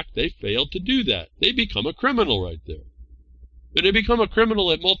the fact they failed to do that. They become a criminal right there. And they become a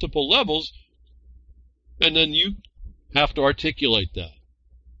criminal at multiple levels, and then you have to articulate that.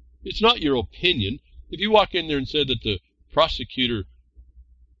 It's not your opinion. If you walk in there and said that the prosecutor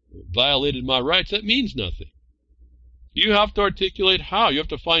violated my rights, that means nothing. You have to articulate how. You have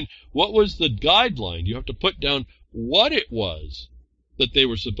to find what was the guideline. You have to put down what it was that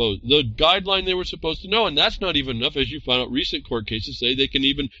the guideline they were supposed to know, and that's not even enough. As you find out, recent court cases say they can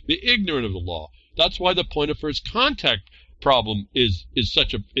even be ignorant of the law. That's why the point of first contact problem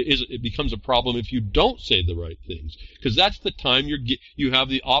it becomes a problem if you don't say the right things, because that's the time you have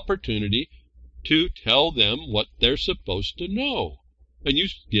the opportunity to tell them what they're supposed to know, and you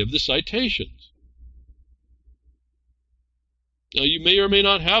give the citations. Now, you may or may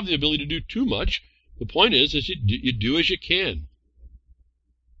not have the ability to do too much. The point is you do as you can.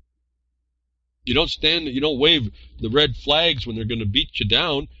 You don't wave the red flags when they're going to beat you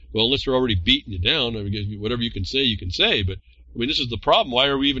down. Well, unless they're already beating you down. I mean, whatever you can say. But, I mean, this is the problem. Why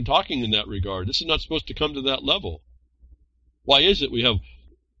are we even talking in that regard? This is not supposed to come to that level. Why is it we have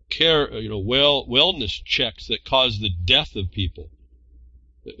wellness checks that cause the death of people?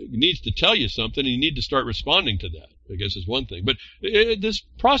 It needs to tell you something, and you need to start responding to that, I guess, is one thing. But these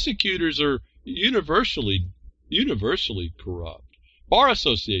prosecutors are universally corrupt. Bar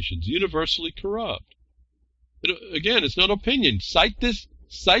associations, universally corrupt. Again, it's not opinion. Cite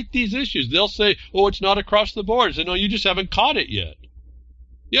these issues. They'll say, oh, it's not across the board. I say, no, you just haven't caught it yet.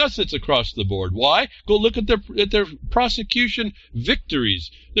 Yes, it's across the board. Why? Go look at their prosecution victories.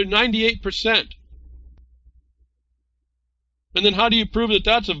 They're 98%. And then how do you prove that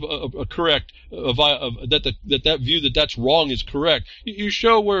that's correct, that view that's wrong is correct? You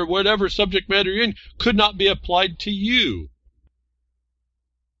show where whatever subject matter you're in could not be applied to you.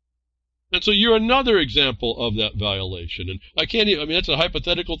 And so you're another example of that violation. And that's a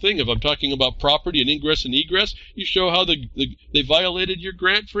hypothetical thing. If I'm talking about property and ingress and egress, you show how they violated your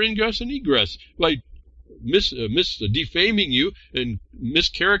grant for ingress and egress by defaming you and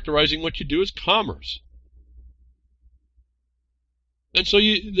mischaracterizing what you do as commerce. And so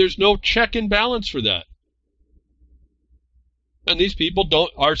there's no check and balance for that. And these people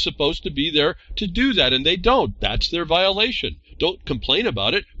are supposed to be there to do that, and they don't. That's their violation. Don't complain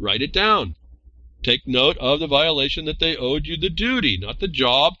about it. Write it down. Take note of the violation that they owed you the duty, not the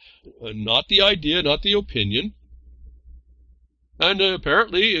job, not the idea, not the opinion. And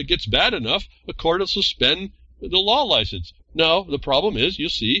apparently it gets bad enough, the court will suspend the law license. Now, the problem is, you'll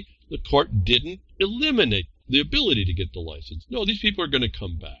see, the court didn't eliminate the ability to get the license. No, these people are going to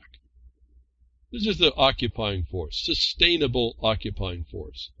come back. This is the occupying force, sustainable occupying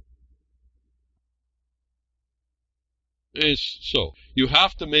force. So you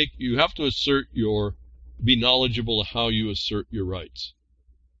have to be knowledgeable of how you assert your rights.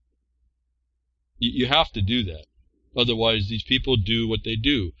 You have to do that. Otherwise, these people do what they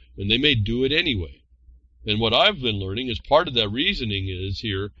do, and they may do it anyway. And what I've been learning is part of that reasoning is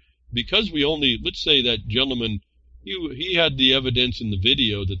here, because let's say that gentleman, he had the evidence in the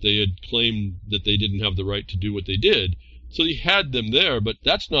video that they had claimed that they didn't have the right to do what they did. So he had them there, but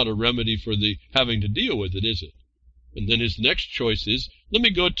that's not a remedy for the having to deal with it, is it? And then his next choice is, let me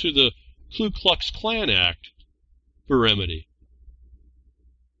go to the Klux Klan Act for remedy.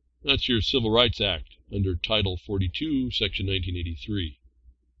 That's your Civil Rights Act under Title 42, Section 1983.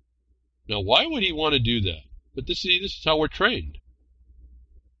 Now, why would he want to do that? But this is how we're trained.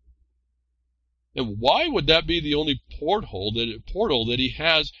 And why would that be the only portal that he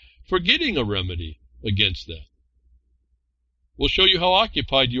has for getting a remedy against that? We'll show you how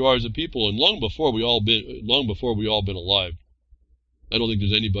occupied you are as a people, and long before we all been alive. I don't think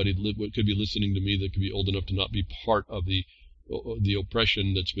there's anybody that could be listening to me that could be old enough to not be part of the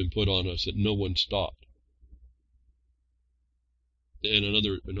oppression that's been put on us that no one stopped. And on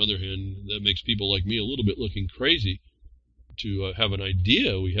the other hand, that makes people like me a little bit looking crazy to have an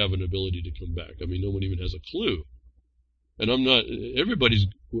idea we have an ability to come back. I mean, no one even has a clue. And everybody's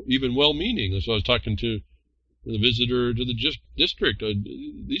even well-meaning. So I was talking to the visitor to the district.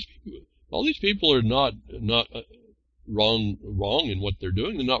 All these people are not wrong in what they're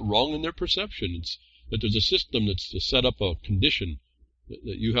doing. They're not wrong in their perception. It's that there's a system that's set up a condition that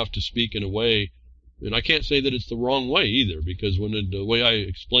you have to speak in a way. And I can't say that it's the wrong way either, because the way I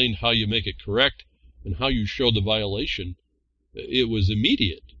explained how you make it correct and how you show the violation, it was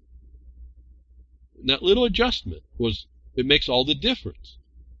immediate. And that little adjustment it makes all the difference.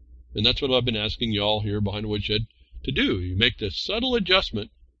 And that's what I've been asking you all here behind Woodshed to do. You make the subtle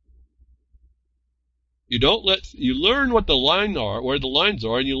adjustment. You learn what the lines are, where the lines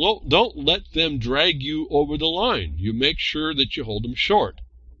are, and you don't let them drag you over the line. You make sure that you hold them short.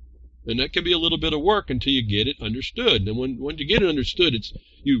 And that can be a little bit of work until you get it understood. And when you get it understood,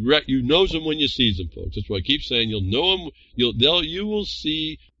 you knows them when you sees them, folks. That's why I keep saying you'll know them. You will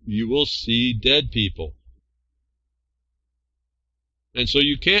see dead people. And so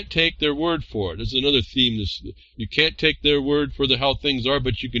you can't take their word for it. This is another theme. You can't take their word for how things are,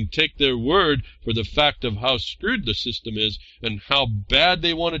 but you can take their word for the fact of how screwed the system is and how bad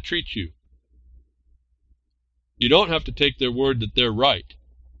they want to treat you. You don't have to take their word that they're right.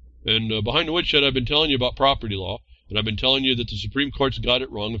 And behind the woodshed, I've been telling you about property law, and I've been telling you that the Supreme Court's got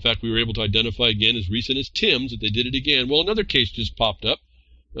it wrong. In fact, we were able to identify again as recent as Tim's that they did it again. Well, another case just popped up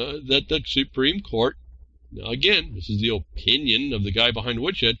that the Supreme Court, now again, this is the opinion of the guy behind the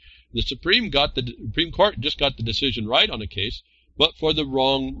woodshed, the Supreme Court just got the decision right on a case, but for the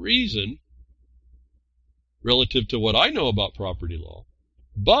wrong reason relative to what I know about property law.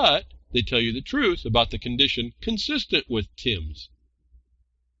 But they tell you the truth about the condition consistent with Tim's.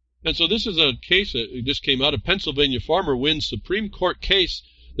 And so this is a case that just came out. A Pennsylvania farmer wins Supreme Court case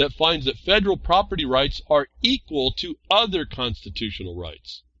that finds that federal property rights are equal to other constitutional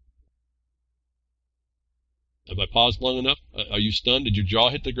rights. Have I paused long enough? Are you stunned? Did your jaw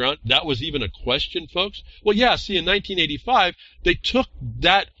hit the ground? That was even a question, folks? Well, yeah, see, in 1985, they took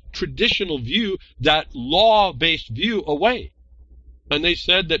that traditional view, that law-based view away. And they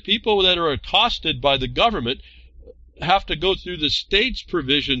said that people that are accosted by the government have to go through the state's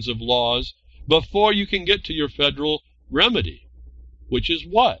provisions of laws before you can get to your federal remedy, which is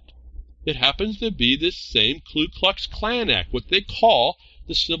what? It happens to be this same Ku Klux Klan Act, what they call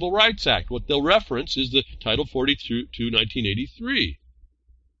the Civil Rights Act. What they'll reference is the Title 42, 1983.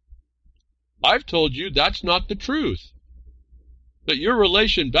 I've told you that's not the truth. That your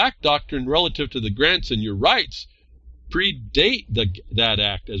relation back doctrine relative to the grants and your rights predate that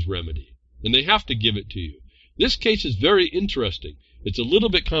act as remedy, and they have to give it to you. This case is very interesting. It's a little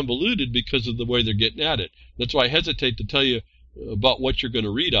bit convoluted because of the way they're getting at it. That's why I hesitate to tell you about what you're going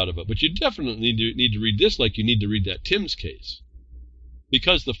to read out of it. But you definitely need to read this like you need to read that Tim's case.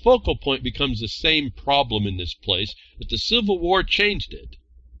 Because the focal point becomes the same problem in this place, that the Civil War changed it.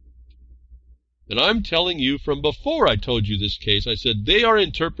 And I'm telling you from before I told you this case, I said they are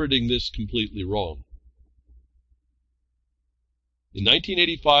interpreting this completely wrong. In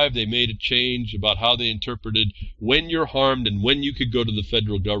 1985, they made a change about how they interpreted when you're harmed and when you could go to the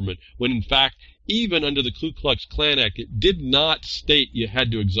federal government, when in fact, even under the Ku Klux Klan Act, it did not state you had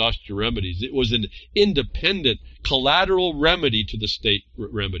to exhaust your remedies. It was an independent collateral remedy to the state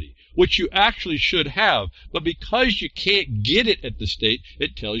remedy, which you actually should have. But because you can't get it at the state,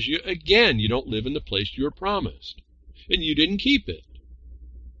 it tells you, again, you don't live in the place you were promised. And you didn't keep it.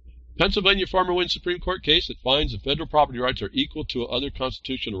 Pennsylvania farmer wins Supreme Court case that finds that federal property rights are equal to other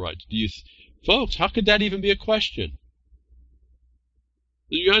constitutional rights. Folks, how could that even be a question?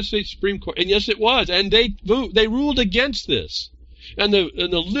 The United States Supreme Court, and yes, it was, and they ruled against this. And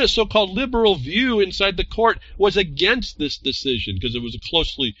the so-called liberal view inside the court was against this decision because it was a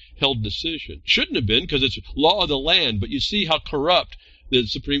closely held decision. Shouldn't have been because it's law of the land, but you see how corrupt the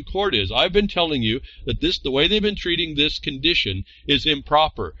Supreme Court is. I've been telling you that the way they've been treating this condition is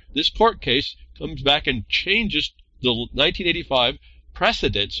improper. This court case comes back and changes the 1985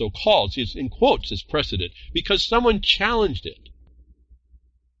 precedent, so-called. See, it's in quotes as precedent, because someone challenged it.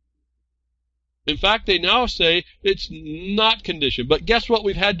 In fact, they now say it's not conditioned. But guess what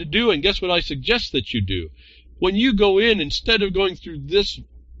we've had to do, and guess what I suggest that you do? When you go in, instead of going through this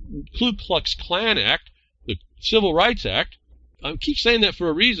Ku Klux Klan Act, the Civil Rights Act, I keep saying that for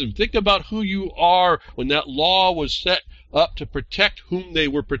a reason. Think about who you are when that law was set up to protect whom they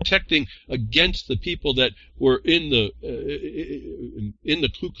were protecting against the people that were in the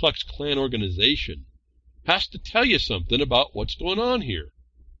Ku Klux Klan organization. Has to tell you something about what's going on here.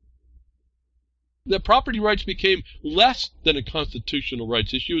 The property rights became less than a constitutional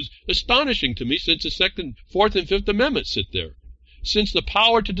rights issue. It's astonishing to me since the Second, Fourth, and Fifth Amendments sit there. Since the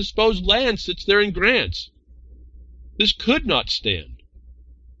power to dispose land sits there in grants. This could not stand.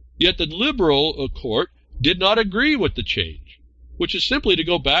 Yet the liberal court did not agree with the change, which is simply to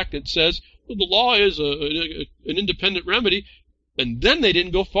go back and says, well, the law is an independent remedy, and then they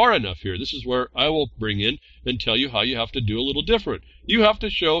didn't go far enough here. This is where I will bring in and tell you how you have to do a little different. You have to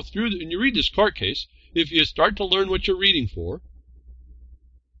show through, and you read this court case, if you start to learn what you're reading for,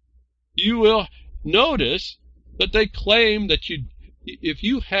 you will notice that they claim that if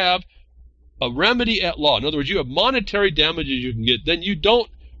you have a remedy at law, in other words, you have monetary damages you can get, then you don't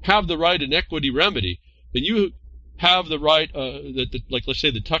have the right an equity remedy. Then you have the right, like let's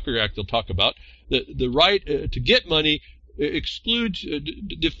say the Tucker Act they'll talk about, the right to get money excludes,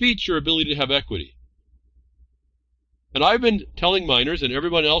 defeats your ability to have equity. And I've been telling minors and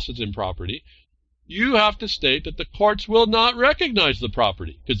everyone else that's in property, you have to state that the courts will not recognize the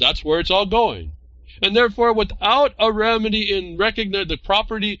property, because that's where it's all going. And therefore, without a remedy in recognize the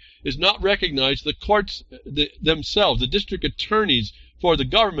property is not recognized, the courts themselves, the district attorneys for the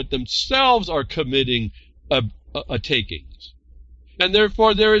government themselves are committing a takings. And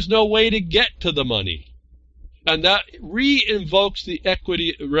therefore, there is no way to get to the money. And that re-invokes the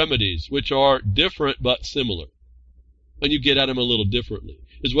equity remedies, which are different but similar. And you get at them a little differently,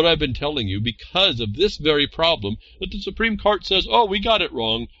 is what I've been telling you, because of this very problem that the Supreme Court says, oh, we got it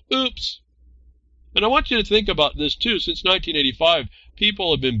wrong. Oops. And I want you to think about this, too. Since 1985,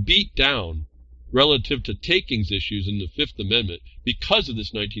 people have been beat down relative to takings issues in the Fifth Amendment because of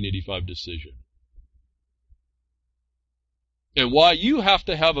this 1985 decision. And why you have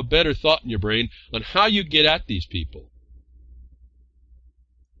to have a better thought in your brain on how you get at these people.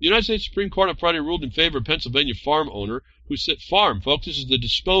 The United States Supreme Court on Friday ruled in favor of Pennsylvania farm owner who said, farm, folks, this is the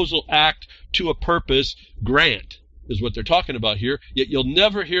Disposal Act to a Purpose grant, is what they're talking about here, yet you'll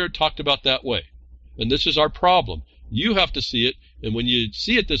never hear it talked about that way. And this is our problem. You have to see it, and when you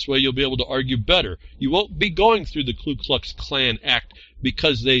see it this way, you'll be able to argue better. You won't be going through the Ku Klux Klan Act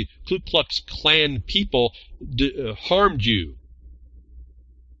because the Ku Klux Klan people harmed you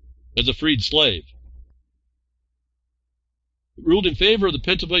as a freed slave. It ruled in favor of the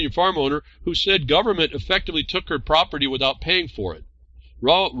Pennsylvania farm owner who said government effectively took her property without paying for it.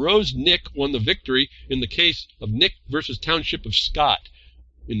 Rose Knick won the victory in the case of Knick versus Township of Scott.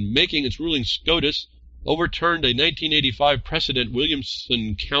 In making its ruling, SCOTUS overturned a 1985 precedent,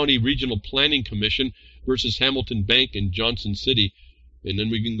 Williamson County Regional Planning Commission versus Hamilton Bank in Johnson City. And then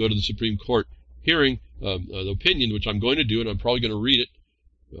we can go to the Supreme Court hearing the opinion, which I'm going to do, and I'm probably going to read it.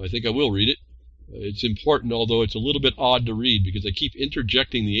 I think I will read it. It's important, although it's a little bit odd to read, because I keep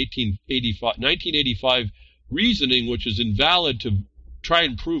interjecting the 1985 reasoning, which is invalid to try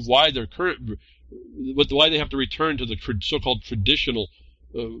and prove why their current why they have to return to the so-called traditional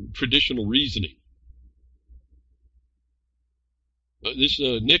reasoning. This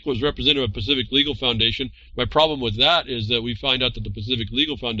Nick was representative of Pacific Legal Foundation. My problem with that is that we find out that the Pacific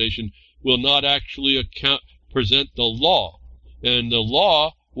Legal Foundation will not actually present the law. And the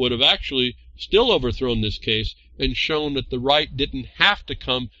law would have actually still overthrown this case and shown that the right didn't have to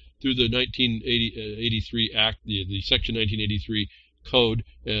come through the 1983 Act, the Section 1983 Code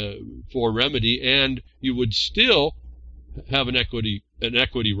for remedy, and you would still have an equity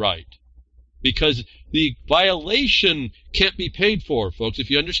right. Because the violation can't be paid for, folks, if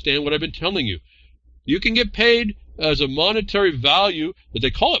you understand what I've been telling you. You can get paid as a monetary value, but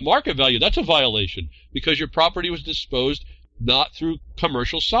they call it market value. That's a violation because your property was disposed not through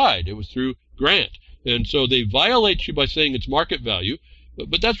commercial side. It was through grant. And so they violate you by saying it's market value,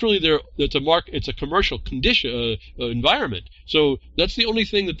 but that's really it's a commercial condition environment. So that's the only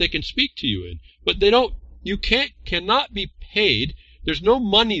thing that they can speak to you in. But you cannot be paid. There's no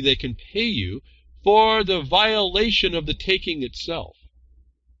money they can pay you for the violation of the taking itself.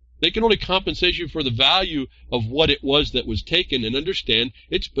 They can only compensate you for the value of what it was that was taken, and understand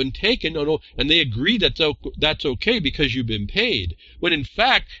it's been taken, and they agree that that's okay because you've been paid. When in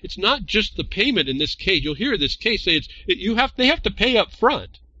fact, it's not just the payment in this case. You'll hear this case say they have to pay up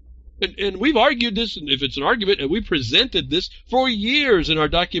front. And we've argued this, and if it's an argument, and we presented this for years in our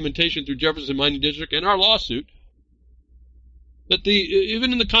documentation through Jefferson Mining District and our lawsuit, that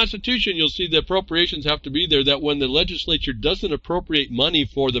even in the Constitution, you'll see the appropriations have to be there, that when the legislature doesn't appropriate money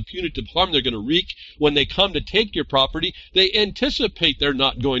for the punitive harm they're going to wreak when they come to take your property, they anticipate they're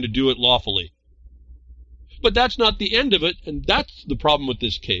not going to do it lawfully. But that's not the end of it, and that's the problem with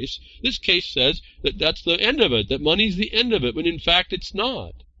this case. This case says that that's the end of it, that money's the end of it, when in fact it's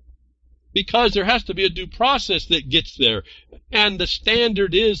not. Because there has to be a due process that gets there, and the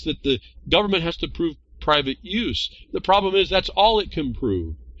standard is that the government has to prove private use. The problem is that's all it can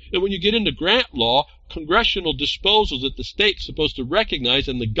prove. And when you get into grant law, congressional disposals that the state's supposed to recognize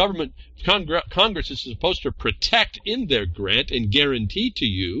and the government, Congress is supposed to protect in their grant and guarantee to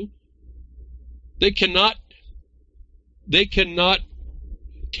you, they cannot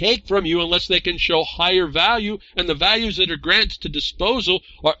take from you unless they can show higher value, and the values that are granted to disposal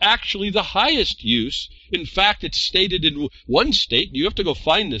are actually the highest use. In fact, it's stated in one state, you have to go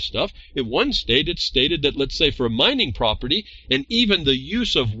find this stuff, in one state it's stated that, let's say for a mining property, and even the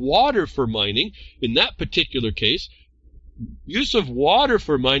use of water for mining, in that particular case, use of water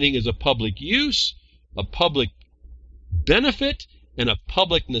for mining is a public use, a public benefit, and a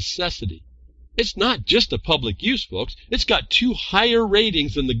public necessity. It's not just a public use, folks. It's got 2 higher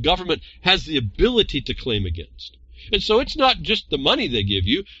ratings than the government has the ability to claim against. And so it's not just the money they give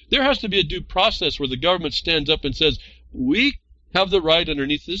you. There has to be a due process where the government stands up and says, we have the right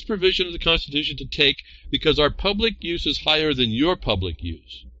underneath this provision of the Constitution to take because our public use is higher than your public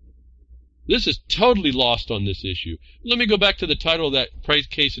use. This is totally lost on this issue. Let me go back to the title of that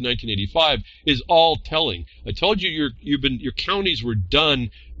case in 1985, is all telling. I told you your counties were done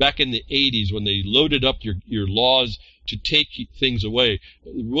back in the 80s when they loaded up your laws to take things away.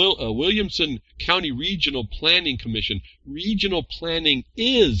 Williamson County Regional Planning Commission. Regional planning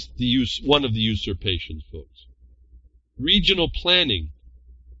is one of the usurpations, folks. Regional planning.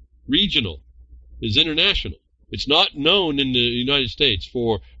 Regional is international. It's not known in the United States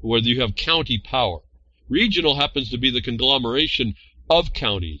for whether you have county power. Regional happens to be the conglomeration of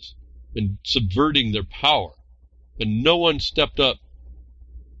counties and subverting their power. And no one stepped up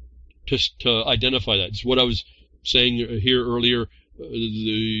to identify that. It's what I was saying here earlier.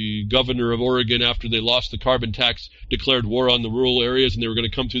 The governor of Oregon, after they lost the carbon tax, declared war on the rural areas, and they were going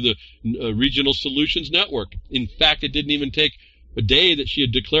to come through the Regional Solutions Network. In fact, it didn't even take a day that she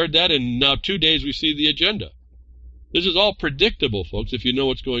had declared that, and now 2 days we see the agenda. This is all predictable, folks, if you know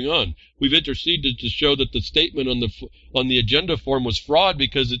what's going on. We've interceded to show that the statement on the agenda form was fraud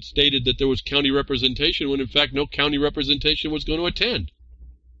because it stated that there was county representation when, in fact, no county representation was going to attend.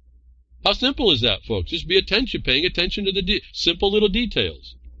 How simple is that, folks? Just paying attention to the simple little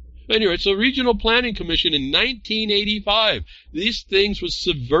details. Anyway, so Regional Planning Commission in 1985. These things was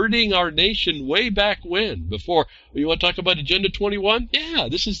subverting our nation way back when. Before, you want to talk about Agenda 21? Yeah,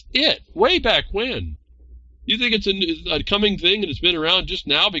 this is it. Way back when. You think it's a coming thing and it's been around just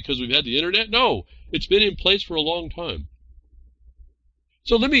now because we've had the internet? No, it's been in place for a long time.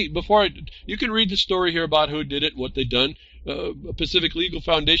 So you can read the story here about who did it, what they've done. Pacific Legal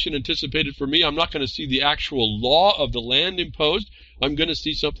Foundation anticipated for me, I'm not going to see the actual law of the land imposed. I'm going to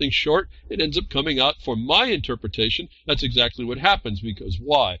see something short. It ends up coming out for my interpretation. That's exactly what happens, because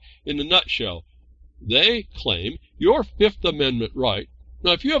why? In a nutshell, they claim your Fifth Amendment right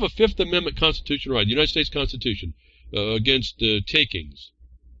Now, if you have a Fifth Amendment constitutional right, the United States Constitution, against takings,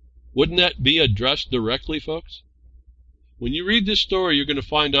 wouldn't that be addressed directly, folks? When you read this story, you're going to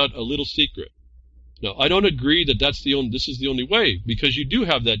find out a little secret. Now, I don't agree that this is the only way, because you do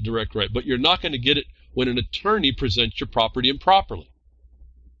have that direct right, but you're not going to get it when an attorney presents your property improperly.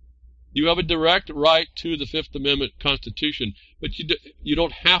 You have a direct right to the Fifth Amendment Constitution, but you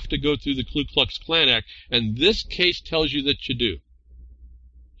don't have to go through the Klux Klan Act, and this case tells you that you do.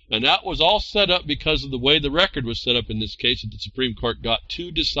 And that was all set up because of the way the record was set up in this case that the Supreme Court got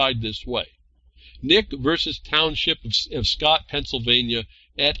to decide this way. Knick versus Township of Scott, Pennsylvania,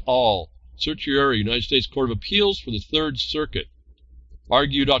 et al. Certiorari, United States Court of Appeals for the Third Circuit.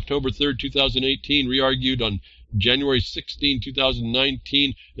 Argued October 3rd, 2018, re-argued on January 16,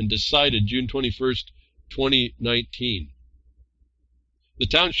 2019, and decided June 21st, 2019. The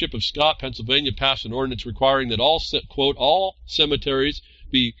Township of Scott, Pennsylvania, passed an ordinance requiring that all cemeteries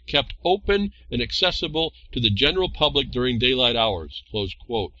be kept open and accessible to the general public during daylight hours, close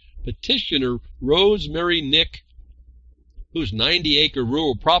quote. Petitioner Rosemary Knick, whose 90-acre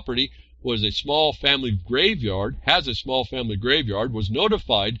rural property has a small family graveyard, was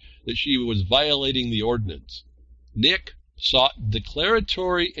notified that she was violating the ordinance. Knick sought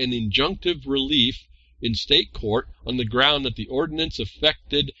declaratory and injunctive relief in state court on the ground that the ordinance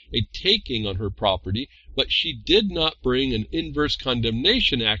affected a taking on her property, but she did not bring an inverse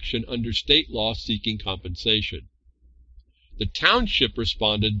condemnation action under state law seeking compensation. The township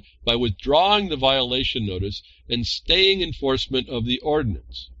responded by withdrawing the violation notice and staying enforcement of the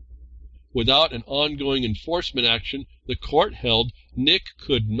ordinance. Without an ongoing enforcement action, the court held Knick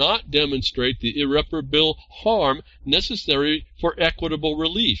could not demonstrate the irreparable harm necessary for equitable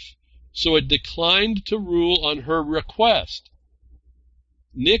relief, so it declined to rule on her request.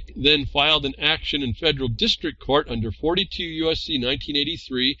 Knick then filed an action in federal district court under 42 U.S.C.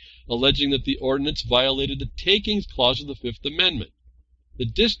 1983, alleging that the ordinance violated the takings clause of the Fifth Amendment. The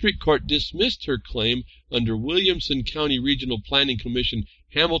district court dismissed her claim under Williamson County Regional Planning Commission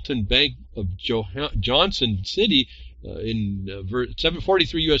Hamilton Bank of Johnson City in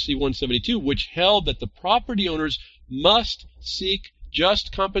 743 U.S.C. 172, which held that the property owners must seek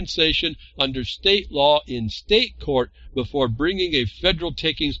just compensation under state law in state court before bringing a federal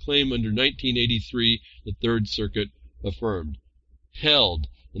takings claim under 1983, the Third Circuit affirmed. Held,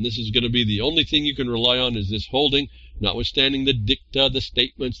 and this is going to be the only thing you can rely on is this holding, notwithstanding the dicta, the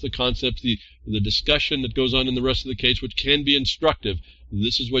statements, the concepts, the discussion that goes on in the rest of the case, which can be instructive.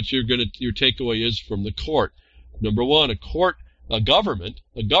 This is what your takeaway is from the court. Number one, a government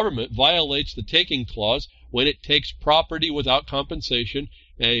violates the taking clause when it takes property without compensation,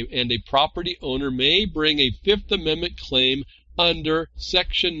 and a property owner may bring a Fifth Amendment claim under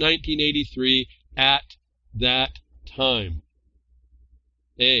Section 1983 at that time.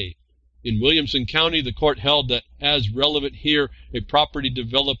 A. In Williamson County, the court held that, as relevant here, a property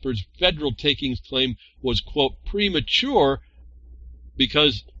developer's federal takings claim was, quote, premature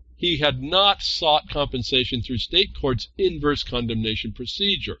because he had not sought compensation through state court's inverse condemnation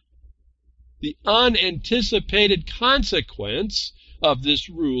procedure. The unanticipated consequence of this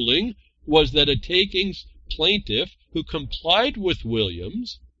ruling was that a takings plaintiff who complied with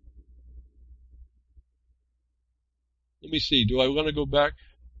Williams... Let me see, do I want to go back?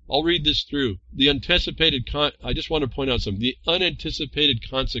 I'll read this through. I just want to point out something. The unanticipated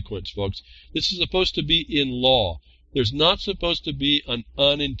consequence, folks. This is supposed to be in law. There's not supposed to be an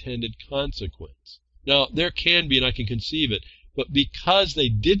unintended consequence. Now, there can be, and I can conceive it, but because they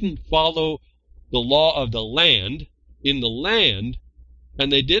didn't follow the law of the land,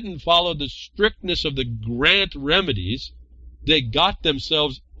 and they didn't follow the strictness of the grant remedies, they got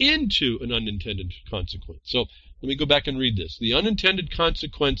themselves into an unintended consequence. So let me go back and read this. The unintended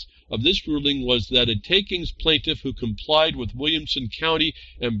consequence of this ruling was that a takings plaintiff who complied with Williamson County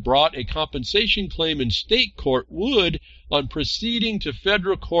and brought a compensation claim in state court would, on proceeding to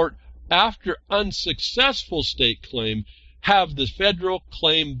federal court after unsuccessful state claim, have the federal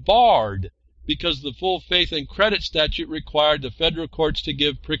claim barred because the full faith and credit statute required the federal courts to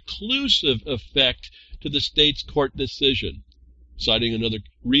give preclusive effect to the state's court decision, citing another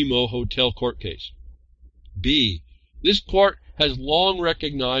Remo Hotel court case. B. This court has long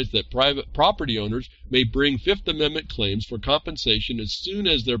recognized that private property owners may bring Fifth Amendment claims for compensation as soon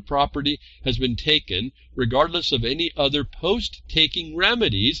as their property has been taken, regardless of any other post-taking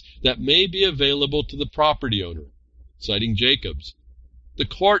remedies that may be available to the property owner, citing Jacobs. The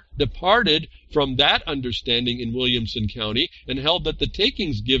court departed from that understanding in Williamson County and held that the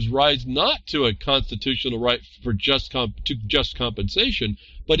takings gives rise not to a constitutional right for just compensation,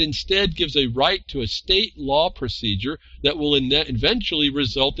 but instead gives a right to a state law procedure that will eventually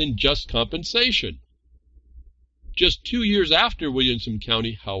result in just compensation. Just 2 years after Williamson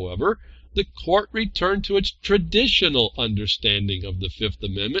County, however, the court returned to its traditional understanding of the Fifth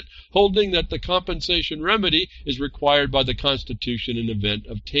Amendment, holding that the compensation remedy is required by the Constitution in event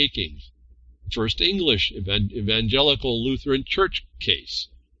of takings. First English Evangelical Lutheran Church case.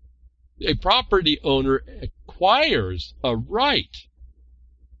 A property owner acquires a right.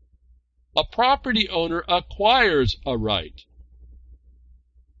 A property owner acquires a right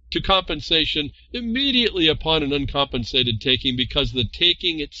to compensation immediately upon an uncompensated taking because the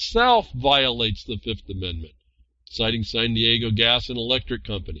taking itself violates the Fifth Amendment, citing San Diego Gas and Electric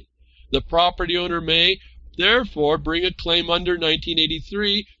Company. The property owner may, therefore, bring a claim under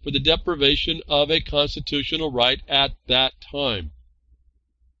 1983 for the deprivation of a constitutional right at that time.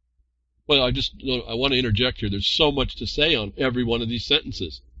 Well, I want to interject here. There's so much to say on every one of these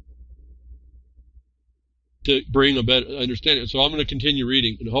sentences to bring a better understanding. So I'm going to continue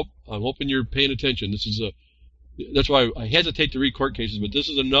reading, and I'm hoping you're paying attention. That's why I hesitate to read court cases, but this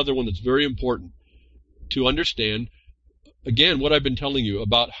is another one that's very important to understand. Again, what I've been telling you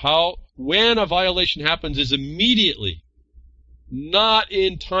about how when a violation happens is immediately, not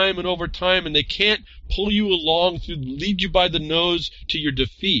in time and over time, and they can't pull you along to lead you by the nose to your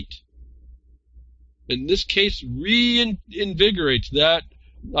defeat. And this case reinvigorates that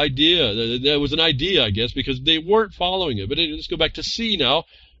idea. That was an idea, I guess, because they weren't following it. But let's go back to C now,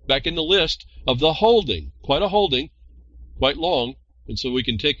 back in the list of the holding. Quite a holding, quite long, and so we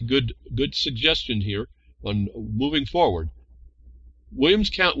can take a good suggestion here on moving forward.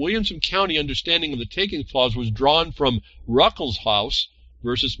 Williamson County understanding of the taking clause was drawn from Ruckelshaus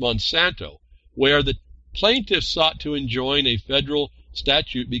versus Monsanto, where the plaintiff sought to enjoin a federal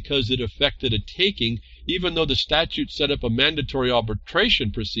statute because it affected a taking, even though the statute set up a mandatory arbitration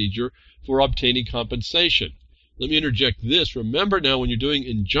procedure for obtaining compensation. Let me interject this. Remember now, when you're doing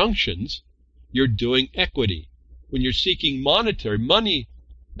injunctions, you're doing equity. When you're seeking money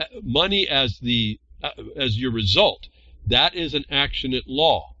as your result, that is an action at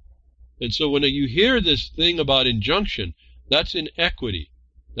law. And so when you hear this thing about injunction, that's in equity.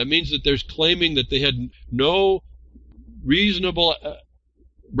 That means that there's claiming that they had no reasonable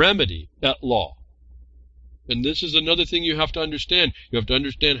remedy at law. And this is another thing you have to understand. You have to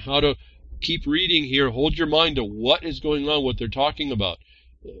understand how to keep reading here. Hold your mind to what is going on, what they're talking about.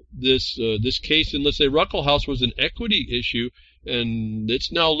 This case in, let's say, Ruckelshaus was an equity issue, and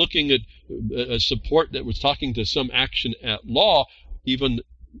it's now looking at a support that was talking to some action at law, even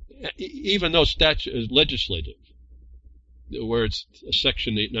though statute is legislative, where it's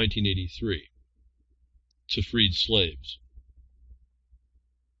Section 1983 to freed slaves.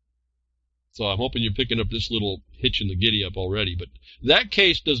 So I'm hoping you're picking up this little hitch in the giddy-up already. But that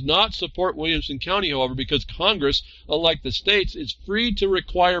case does not support Williamson County, however, because Congress, unlike the states, is free to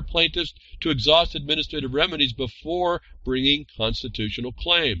require plaintiffs to exhaust administrative remedies before bringing constitutional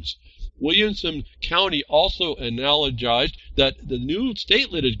claims. Williamson County also analogized that the new state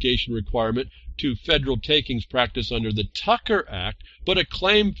litigation requirement to federal takings practice under the Tucker Act, but a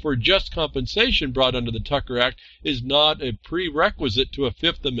claim for just compensation brought under the Tucker Act is not a prerequisite to a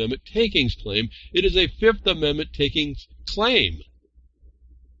Fifth Amendment takings claim. It is a Fifth Amendment takings claim.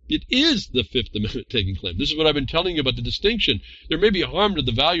 It is the Fifth Amendment taking claim. This is what I've been telling you about the distinction. There may be harm to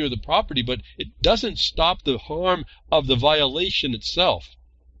the value of the property, but it doesn't stop the harm of the violation itself.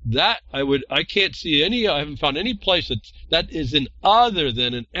 That I can't see any. I haven't found any place that is an other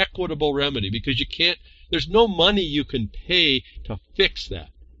than an equitable remedy, because you can't. There's no money you can pay to fix that.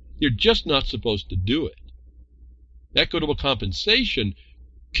 You're just not supposed to do it. Equitable compensation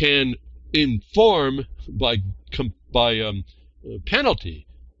can inform by penalty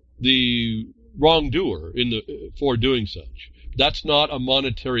the wrongdoer for doing such. That's not a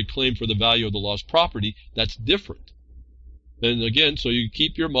monetary claim for the value of the lost property. That's different. And again, so you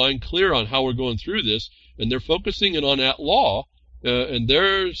keep your mind clear on how we're going through this, and they're focusing in on at law, and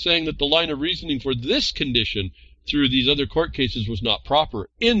they're saying that the line of reasoning for this condition through these other court cases was not proper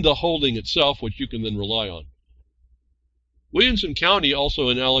in the holding itself, which you can then rely on. Williamson County also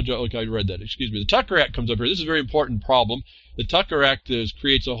analogized. Okay, I read that. Excuse me. The Tucker Act comes up here. This is a very important problem. The Tucker Act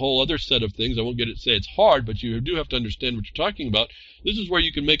creates a whole other set of things. I won't say it's hard, but you do have to understand what you're talking about. This is where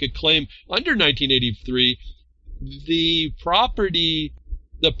you can make a claim under 1983. The property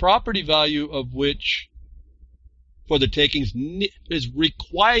value of which for the takings is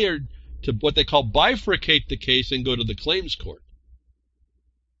required to what they call bifurcate the case and go to the claims court.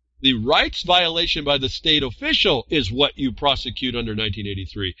 The rights violation by the state official is what you prosecute under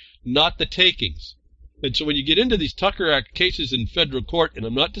 1983, not the takings. And so when you get into these Tucker Act cases in federal court, and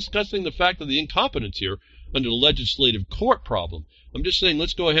I'm not discussing the fact of the incompetence here under the legislative court problem, I'm just saying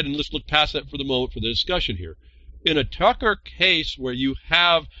let's go ahead and let's look past that for the moment for the discussion here. In a Tucker case where you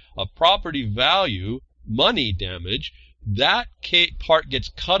have a property value, money damage, that part gets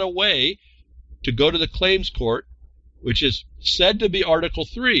cut away to go to the claims court, which is said to be Article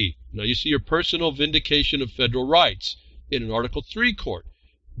 3. Now you see your personal vindication of federal rights in an Article 3 court.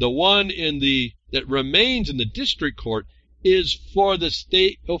 The one that remains in the district court is for the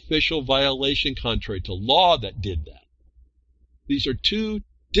state official violation contrary to law that did that. These are two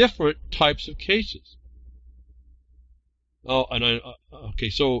different types of cases. Okay,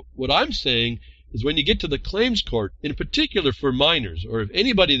 so what I'm saying is when you get to the claims court, in particular for minors, or if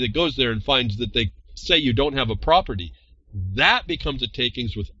anybody that goes there and finds that they say you don't have a property, that becomes a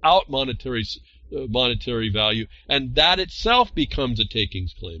takings without monetary value, and that itself becomes a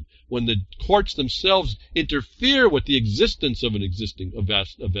takings claim when the courts themselves interfere with the existence of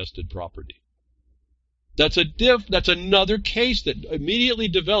a vested property. That's another case that immediately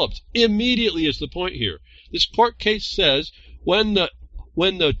develops. Immediately is the point here. This court case says when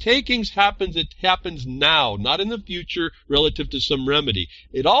the takings happens, it happens now, not in the future relative to some remedy.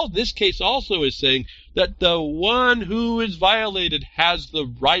 This case also is saying that the one who is violated has the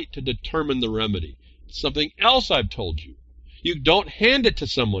right to determine the remedy. Something else I've told you. You don't hand it to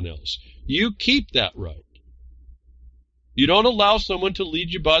someone else. You keep that right. You don't allow someone to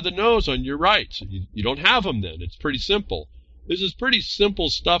lead you by the nose on your rights. You don't have them then. It's pretty simple. This is pretty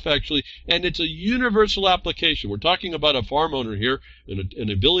simple stuff, actually, and it's a universal application. We're talking about a farm owner here, and an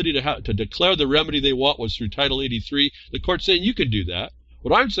ability to declare the remedy they want was through Title 83. The court's saying you can do that.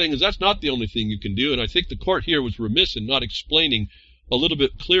 What I'm saying is that's not the only thing you can do, and I think the court here was remiss in not explaining a little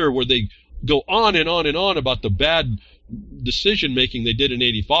bit clearer where they go on and on and on about the bad decision-making they did in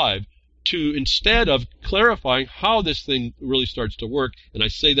 85 to instead of clarifying how this thing really starts to work, and I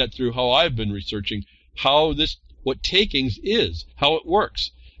say that through how I've been researching what takings is, how it works,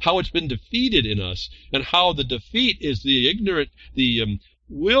 how it's been defeated in us, and how the defeat is the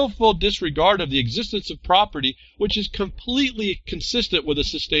willful disregard of the existence of property, which is completely consistent with a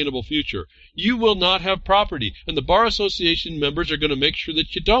sustainable future. You will not have property, and the Bar Association members are going to make sure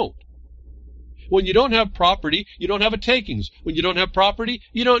that you don't. When you don't have property, you don't have a takings. When you don't have property,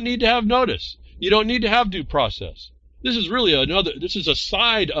 you don't need to have notice. You don't need to have due process. This is a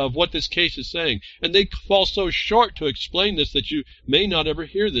side of what this case is saying, and they fall so short to explain this that you may not ever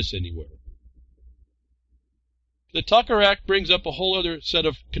hear this anywhere. The Tucker Act brings up a whole other set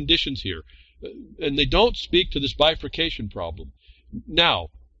of conditions here, and they don't speak to this bifurcation problem. Now,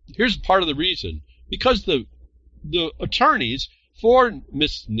 here's part of the reason. Because the attorneys for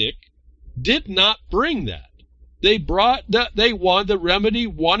Miss Knick did not bring that. The remedy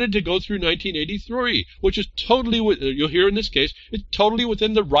wanted to go through 1983, which is totally, you'll hear in this case, it's totally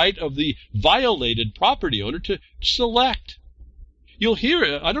within the right of the violated property owner to select. You'll hear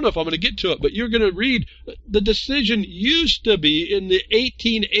it, I don't know if I'm going to get to it, but you're going to read, the decision used to be in the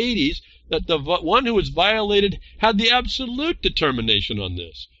 1880s that the one who was violated had the absolute determination on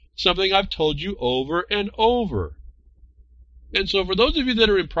this. Something I've told you over and over. And so for those of you that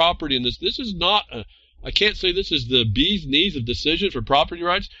are in property in this is not I can't say this is the bee's knees of decision for property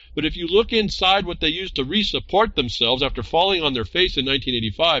rights, but if you look inside what they used to re-support themselves after falling on their face in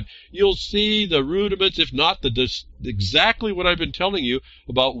 1985, you'll see the rudiments, if not exactly what I've been telling you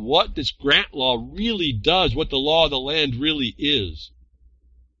about what this grant law really does, what the law of the land really is.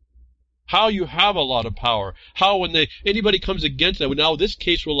 How you have a lot of power. How when anybody comes against that, now this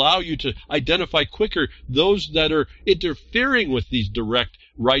case will allow you to identify quicker those that are interfering with these direct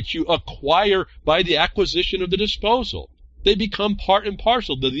rights you acquire by the acquisition of the disposal. They become part and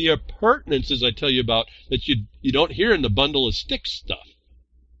parcel. The appurtenances I tell you about that you don't hear in the bundle of sticks stuff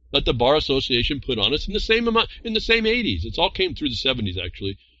that the Bar Association put on us in the same 80s. It's all came through the 70s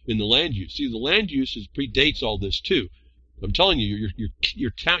actually in the land use. See, the land use predates all this too. I'm telling you,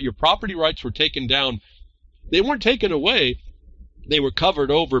 your property rights were taken down. They weren't taken away. They were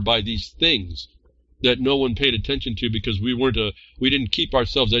covered over by these things that no one paid attention to because we didn't keep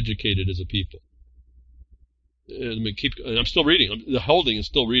ourselves educated as a people. And I'm still reading. The holding is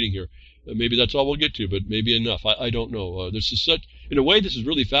still reading here. Maybe that's all we'll get to, but maybe enough. I don't know. In a way, this is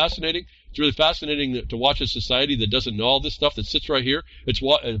really fascinating. It's really fascinating to watch a society that doesn't know all this stuff that sits right here. It's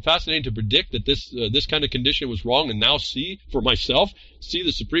fascinating to predict that this kind of condition was wrong, and now see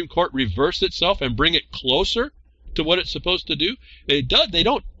the Supreme Court reverse itself and bring it closer to what it's supposed to do. They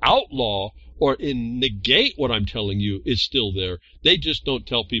don't outlaw or negate what I'm telling you is still there. They just don't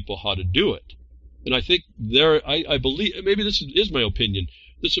tell people how to do it. And I think I believe, maybe this is my opinion,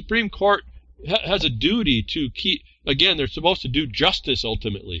 the Supreme Court has a duty to keep, again, they're supposed to do justice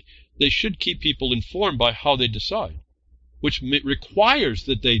ultimately. They should keep people informed by how they decide, which requires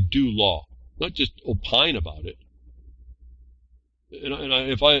that they do law, not just opine about it.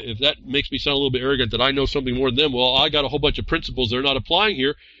 If that makes me sound a little bit arrogant that I know something more than them, well, I got a whole bunch of principles they're not applying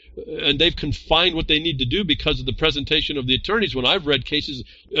here, and they've confined what they need to do because of the presentation of the attorneys. When I've read cases,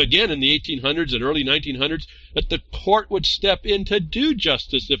 again, in the 1800s and early 1900s, that the court would step in to do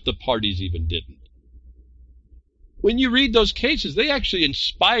justice if the parties even didn't. When you read those cases, they actually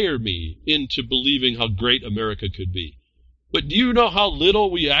inspire me into believing how great America could be. But do you know how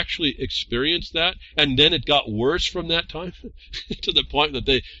little we actually experienced that? And then it got worse from that time to the point that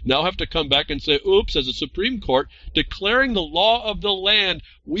they now have to come back and say, oops, as a Supreme Court, declaring the law of the land,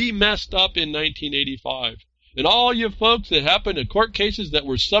 we messed up in 1985. And all you folks that happened in court cases that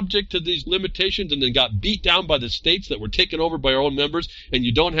were subject to these limitations and then got beat down by the states that were taken over by our own members, and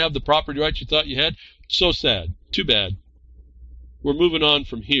you don't have the property rights you thought you had, so sad. Too bad. We're moving on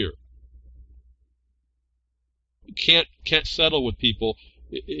from here. Can't settle with people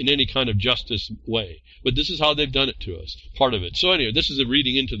in any kind of justice way. But this is how they've done it to us, part of it. So anyway, this is a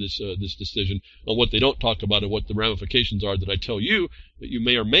reading into this decision on what they don't talk about and what the ramifications are that I tell you that you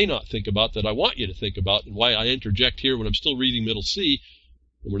may or may not think about, that I want you to think about, and why I interject here when I'm still reading middle C,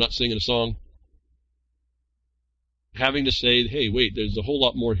 and we're not singing a song, having to say, hey, wait, there's a whole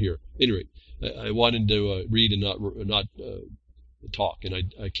lot more here. Anyway, I wanted to read and not talk, and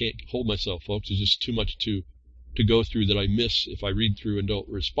I can't hold myself, folks. There's just too much to go through that I miss if I read through and don't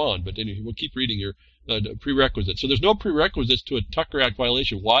respond. But anyway, we'll keep reading here. Prerequisites. So there's no prerequisites to a Tucker Act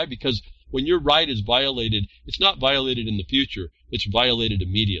violation. Why? Because when your right is violated, it's not violated in the future. It's violated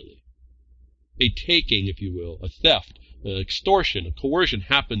immediately. A taking, if you will, a theft, an extortion, a coercion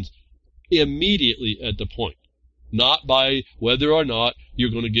happens immediately at the point. Not by whether or not you're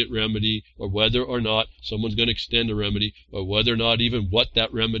going to get remedy, or whether or not someone's going to extend a remedy, or whether or not even what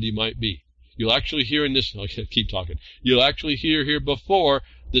that remedy might be. You'll actually hear in this, I'll keep talking, you'll actually hear here before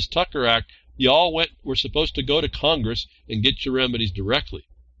this Tucker Act, y'all were supposed to go to Congress and get your remedies directly.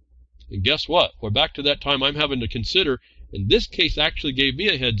 And guess what? We're back to that time I'm having to consider, and this case actually gave me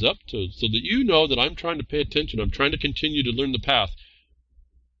a heads up so that you know that I'm trying to pay attention. I'm trying to continue to learn the path.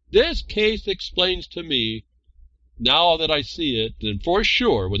 This case explains to me, now that I see it, and for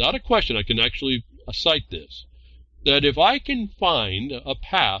sure, without a question, I can actually cite this, that if I can find a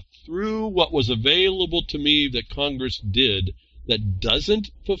path through what was available to me that Congress did that doesn't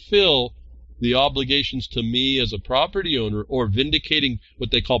fulfill the obligations to me as a property owner or vindicating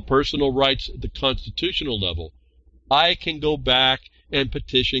what they call personal rights at the constitutional level, I can go back and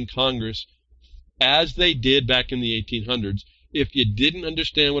petition Congress as they did back in the 1800s. If you didn't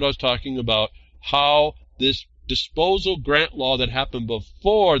understand what I was talking about, how this disposal grant law that happened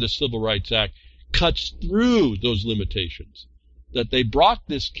before the Civil Rights Act cuts through those limitations. That they brought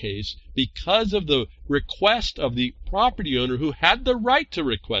this case because of the request of the property owner who had the right to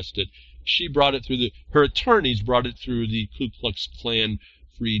request it. She brought it through her attorneys brought it through the Ku Klux Klan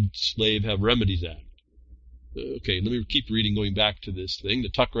Freed Slave Have Remedies Act. Okay, let me keep reading, going back to this thing. The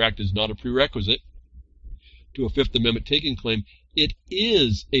Tucker Act is not a prerequisite to a Fifth Amendment taking claim. It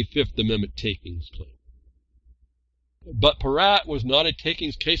is a Fifth Amendment takings claim. But Peratt was not a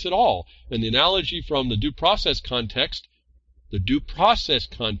takings case at all. And the analogy from the due process context to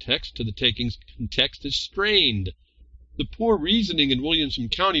the takings context is strained. The poor reasoning in Williamson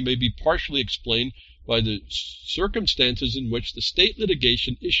County may be partially explained by the circumstances in which the state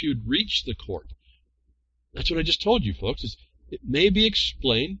litigation issued reached the court. That's what I just told you, folks. It may be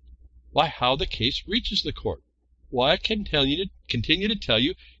explained by how the case reaches the court. Why I can continue to tell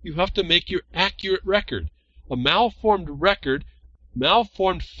you, you have to make your accurate record. A malformed record,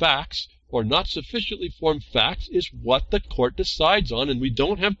 malformed facts, or not sufficiently formed facts is what the court decides on, and we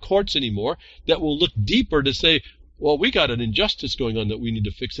don't have courts anymore that will look deeper to say, well, we got an injustice going on that we need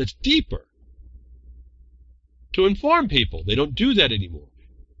to fix. That's deeper. To inform people. They don't do that anymore.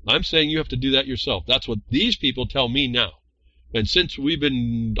 I'm saying you have to do that yourself. That's what these people tell me now. And since I've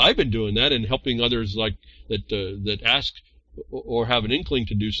been doing that and helping others like that ask or have an inkling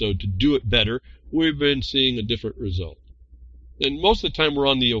to do so, to do it better, we've been seeing a different result. And most of the time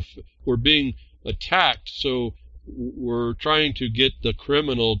we're being attacked, so we're trying to get the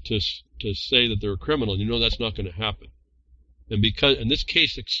criminal to say that they're a criminal. You know that's not going to happen. And this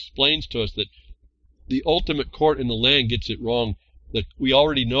case explains to us that the ultimate court in the land gets it wrong, that we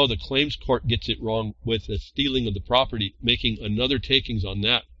already know the claims court gets it wrong with the stealing of the property, making another takings on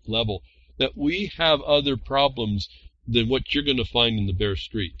that level. that we have other problems than what you're going to find in the bare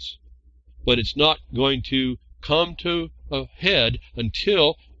streets. But it's not going to come to a head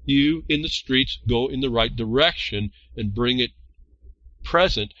until you in the streets go in the right direction and bring it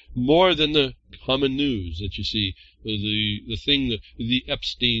present more than the common news that you see, the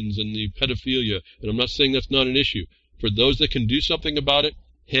Epsteins and the pedophilia. And I'm not saying that's not an issue. For those that can do something about it,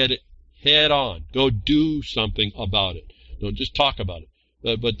 head on. Go do something about it. Don't just talk about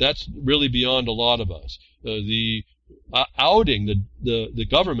it. But that's really beyond a lot of us. Outing the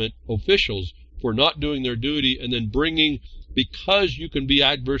government officials for not doing their duty and then bringing, because you can be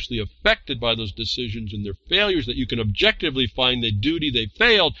adversely affected by those decisions and their failures, that you can objectively find the duty they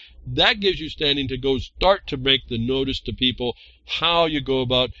failed, that gives you standing to go start to make the notice to people how you go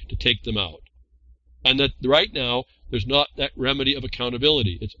about to take them out. And that right now, there's not that remedy of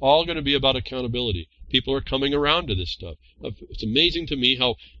accountability. It's all going to be about accountability. People are coming around to this stuff. It's amazing to me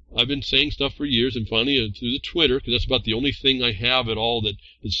how I've been saying stuff for years, and finally through the Twitter, because that's about the only thing I have at all that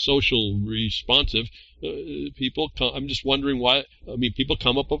is social responsive, I'm just wondering why. I mean, people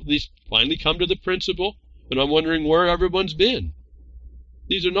come up with these, finally come to the principle, and I'm wondering where everyone's been.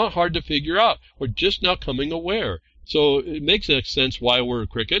 These are not hard to figure out. We're just now coming aware. So it makes sense why we're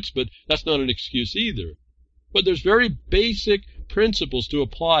crickets, but that's not an excuse either. But there's very basic principles to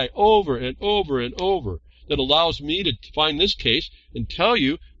apply over and over and over that allows me to find this case and tell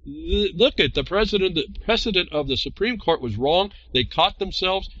you, look at the precedent of the Supreme Court was wrong. They caught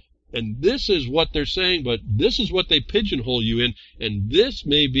themselves, and this is what they're saying, but this is what they pigeonhole you in, and this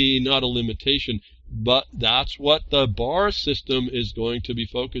may be not a limitation, but that's what the bar system is going to be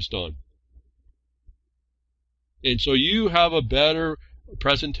focused on. And so you have a better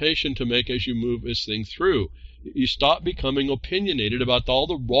presentation to make as you move this thing through. You stop becoming opinionated about all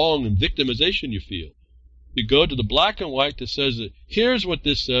the wrong and victimization you feel. You go to the black and white that says that here's what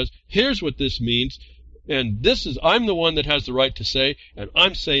this says, here's what this means, and I'm the one that has the right to say, and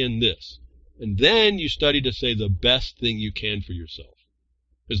I'm saying this. And then you study to say the best thing you can for yourself.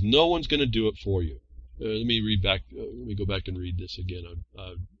 Because no one's going to do it for you. Let me go back and read this again.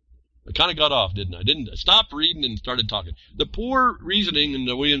 I kind of got off, didn't I? I stopped reading and started talking. The poor reasoning in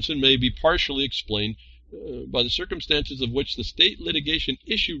the Williamson may be partially explained by the circumstances of which the state litigation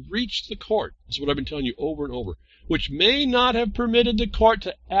issue reached the court. This is what I've been telling you over and over. Which may not have permitted the court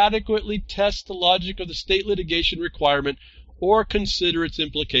to adequately test the logic of the state litigation requirement or consider its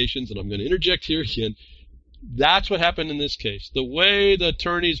implications. And I'm going to interject here again. That's what happened in this case. The way the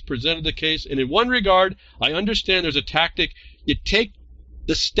attorneys presented the case, and in one regard, I understand there's a tactic. You take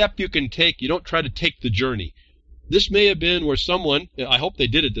the step you can take. You don't try to take the journey. This may have been where someone, I hope they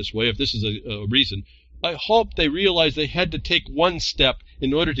did it this way, if this is a reason, I hope they realized they had to take one step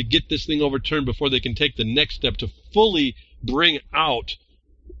in order to get this thing overturned before they can take the next step to fully bring out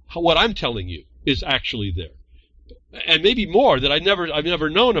what I'm telling you is actually there. And maybe more that I've never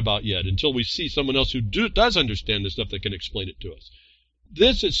known about yet until we see someone else who does understand this stuff that can explain it to us.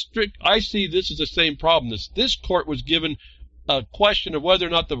 This is strict. I see this as the same problem. This court was given a question of whether or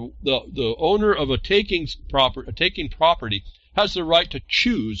not the owner of a taking property has the right to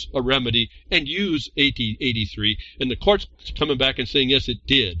choose a remedy and use 1883, and the court's coming back and saying, yes, it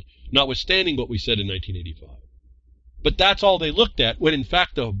did, notwithstanding what we said in 1985. But that's all they looked at, when in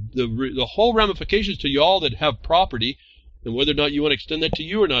fact the whole ramifications to you all that have property, and whether or not you want to extend that to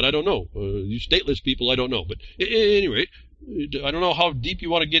you or not, I don't know. You stateless people, I don't know. But at any rate, I don't know how deep you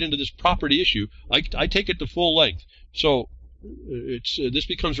want to get into this property issue. I take it to full length. So this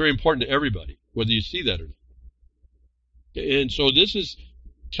becomes very important to everybody, whether you see that or not. And so this is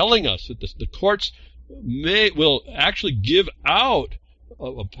telling us that the courts will actually give out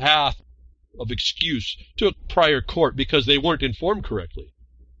a path of excuse to a prior court because they weren't informed correctly.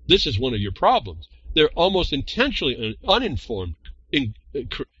 This is one of your problems. They're almost intentionally uninformed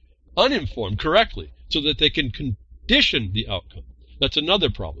correctly so that they can condition the outcome. That's another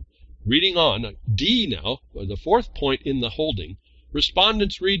problem. Reading on, D now, the fourth point in the holding,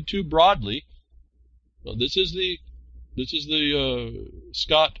 respondents read too broadly. Well, this is the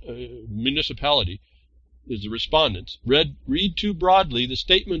Scott municipality, is the respondents, read too broadly the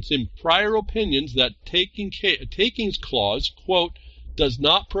statements in prior opinions that takings clause, quote, does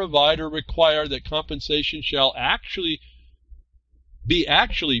not provide or require that compensation shall be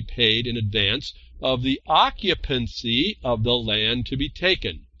actually paid in advance of the occupancy of the land to be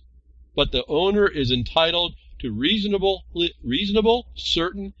taken, but the owner is entitled to reasonable,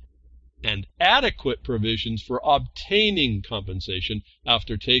 certain, and adequate provisions for obtaining compensation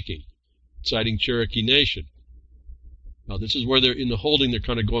after taking, citing Cherokee Nation. Now, this is where they're in the holding, they're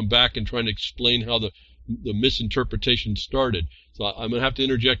kind of going back and trying to explain how the misinterpretation started. It's So I'm going to have to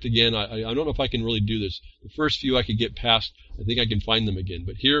interject again. I don't know if I can really do this. The first few I could get past. I think I can find them again.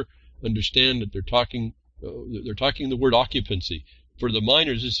 But here, understand that they're talking the word occupancy. For the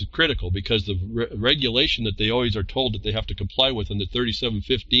miners, this is critical because the regulation that they always are told that they have to comply with under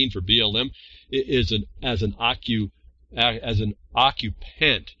 3715 for BLM is as an occupant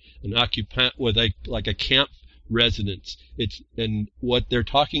with like a camp residence. And what they're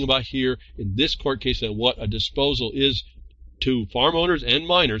talking about here in this court case and what a disposal is to farm owners and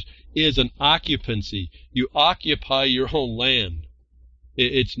miners is an occupancy. You occupy your own land.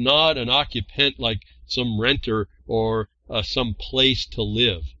 It's not an occupant like some renter or some place to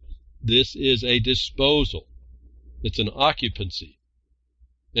live. This is a disposal. It's an occupancy.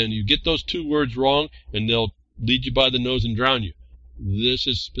 And you get those two words wrong and they'll lead you by the nose and drown you. This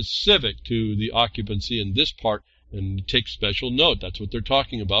is specific to the occupancy in this part, and take special note. That's what they're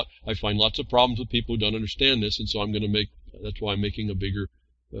talking about. I find lots of problems with people who don't understand this, and so that's why I'm making a bigger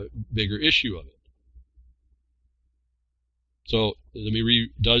issue of it. So let me read.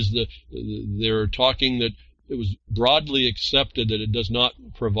 They're talking that it was broadly accepted that it does not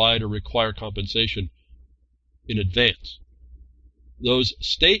provide or require compensation in advance. Those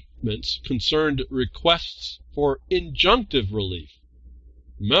statements concerned requests for injunctive relief.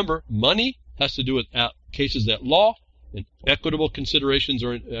 Remember, money has to do with cases at law, and equitable considerations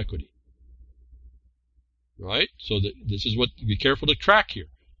are in equity. Right? So this is what, be careful to track here.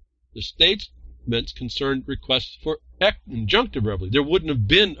 The statements concerned requests for injunctive relief. There wouldn't have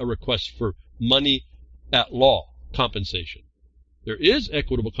been a request for money at law compensation. There is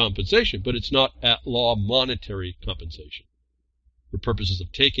equitable compensation, but it's not at law monetary compensation for purposes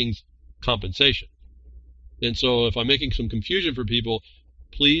of takings compensation. And so if I'm making some confusion for people,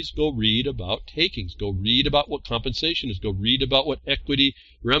 please go read about takings. Go read about what compensation is. Go read about what equity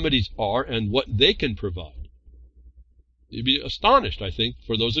remedies are and what they can provide. You'd be astonished, I think,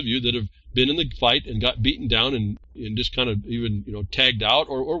 for those of you that have been in the fight and got beaten down and just kind of even tagged out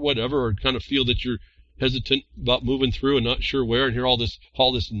or whatever, or kind of feel that you're hesitant about moving through and not sure where, and hear all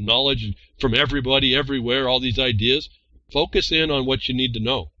this knowledge from everybody everywhere, all these ideas. Focus in on what you need to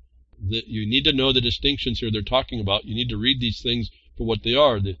know. You need to know the distinctions here they're talking about. You need to read these things for what they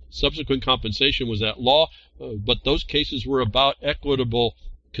are. The subsequent compensation was at law, but those cases were about equitable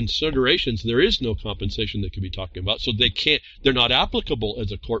considerations. There is no compensation that can be talking about, so they're not applicable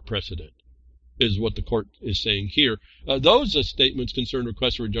as a court precedent, is what the court is saying here. Those statements concerned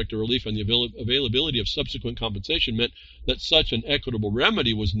requests for injunctive relief and the availability of subsequent compensation meant that such an equitable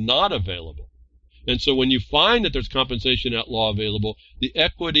remedy was not available. And so when you find that there's compensation at law available, the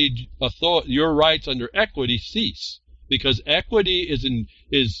your rights under equity cease, because equity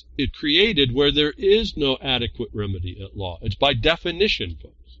is created where there is no adequate remedy at law. It's by definition,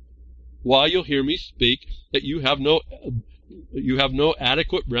 folks. Why you'll hear me speak that you have no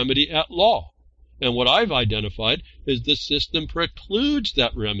adequate remedy at law. And what I've identified is the system precludes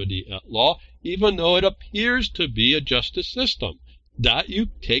that remedy at law, even though it appears to be a justice system. That you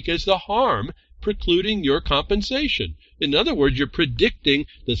take as the harm precluding your compensation. In other words, you're predicting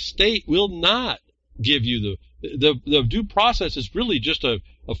the state will not give you the due process is really just a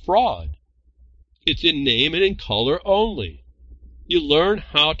fraud. It's in name and in color only. You learn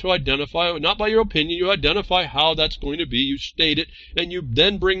how to identify, not by your opinion, you identify how that's going to be, you state it, and you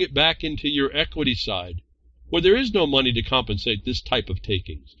then bring it back into your equity side, where there is no money to compensate this type of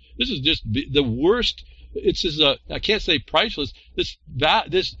takings. This is just the worst. It's just I can't say priceless. This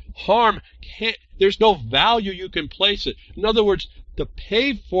harm there's no value you can place it. In other words, to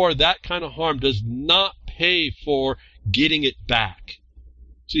pay for that kind of harm does not pay for getting it back.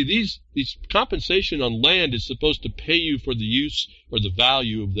 See, these compensation on land is supposed to pay you for the use or the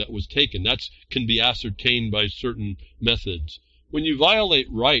value that was taken. That can be ascertained by certain methods. When you violate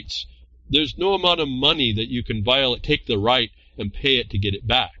rights, there's no amount of money that you can take the right and pay it to get it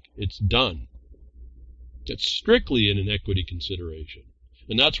back. It's done. That's strictly in an equity consideration.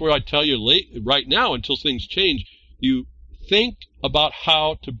 And that's where I tell you right now, until things change, you think about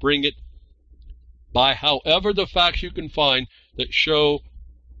how to bring it by however the facts you can find that show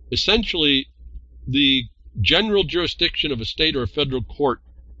essentially the general jurisdiction of a state or a federal court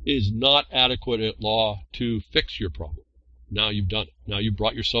is not adequate at law to fix your problem. Now you've done it. Now you've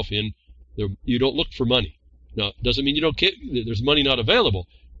brought yourself in. You don't look for money. Now, it doesn't mean there's money not available,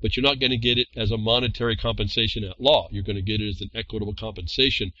 but you're not going to get it as a monetary compensation at law. You're going to get it as an equitable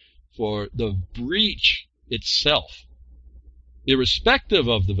compensation for the breach itself, irrespective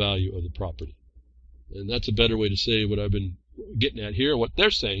of the value of the property. And that's a better way to say what I've been getting at here, what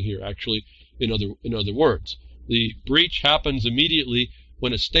they're saying here, actually, in other words. The breach happens immediately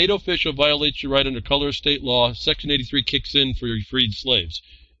When a state official violates your right under color of state law, Section 83 kicks in for your freed slaves.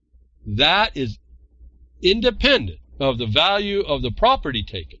 That is independent of the value of the property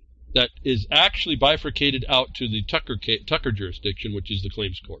taken. That is actually bifurcated out to the Tucker jurisdiction, which is the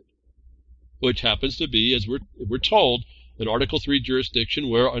claims court, which happens to be, as we're told, an Article 3 jurisdiction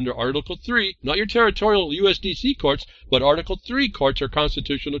where under Article 3, not your territorial USDC courts, but Article 3 courts are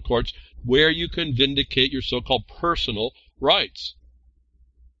constitutional courts where you can vindicate your so-called personal rights.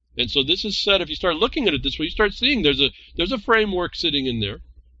 And so this is said, if you start looking at it this way, you start seeing there's a framework sitting in there.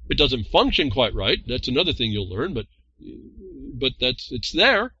 It doesn't function quite right. That's another thing you'll learn, but it's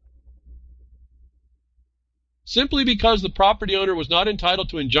there. Simply because the property owner was not entitled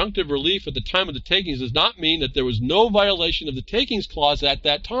to injunctive relief at the time of the takings does not mean that there was no violation of the takings clause at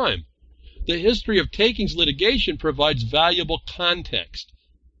that time. The history of takings litigation provides valuable context.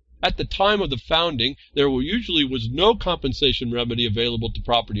 At the time of the founding, there usually was no compensation remedy available to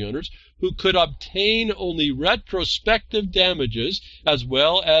property owners who could obtain only retrospective damages as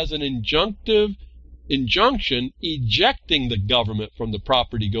well as an injunction ejecting the government from the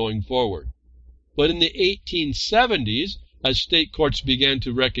property going forward. But in the 1870s, as state courts began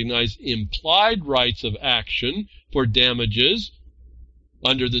to recognize implied rights of action for damages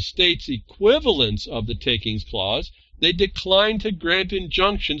under the state's equivalence of the takings clause, they declined to grant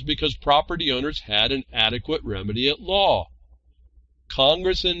injunctions because property owners had an adequate remedy at law.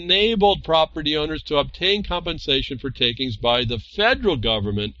 Congress enabled property owners to obtain compensation for takings by the federal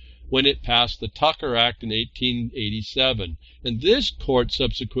government when it passed the Tucker Act in 1887. And this court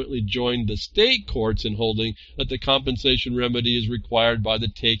subsequently joined the state courts in holding that the compensation remedy is required by the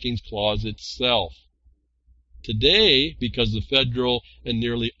takings clause itself. Today, because the federal and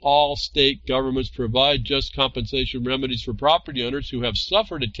nearly all state governments provide just compensation remedies for property owners who have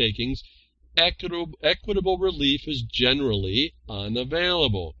suffered at takings, equitable relief is generally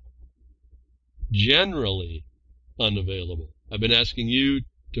unavailable. Generally unavailable. I've been asking you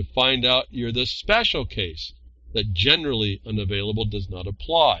to find out you're the special case that generally unavailable does not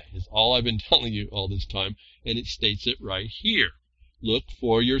apply, is all I've been telling you all this time, and it states it right here. Look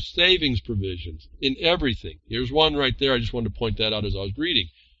for your savings provisions in everything. Here's one right there. I just wanted to point that out as I was reading.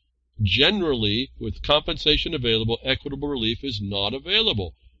 Generally, with compensation available, equitable relief is not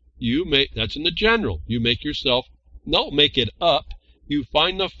available. That's in the general. You make yourself, don't make it up. You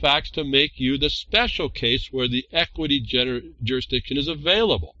find the facts to make you the special case where the equity jurisdiction is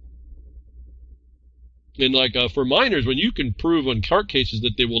available. And like for miners, when you can prove on court cases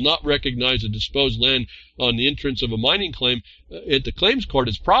that they will not recognize a disposed land on the entrance of a mining claim at the claims court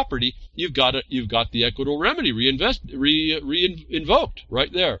as property, you've got the equitable remedy invoked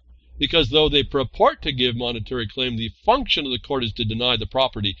right there. Because though they purport to give monetary claim, the function of the court is to deny the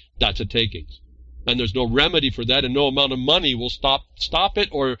property. That's a takings. And there's no remedy for that, and no amount of money will stop it,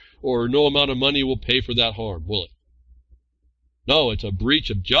 or no amount of money will pay for that harm, will it? No, it's a breach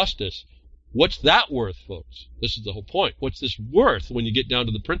of justice. What's that worth, folks? This is the whole point. What's this worth when you get down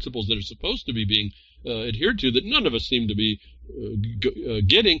to the principles that are supposed to be being adhered to that none of us seem to be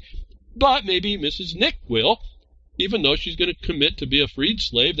getting? But maybe Mrs. Knick will, even though she's going to commit to be a freed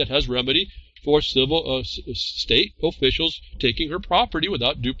slave that has remedy for civil state officials taking her property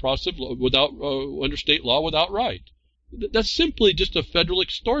without due process, under state law, without right. That's simply just a federal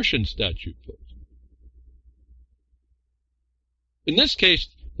extortion statute, folks. In this case,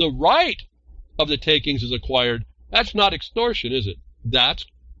 the right of the takings is acquired. That's not extortion, is it? That's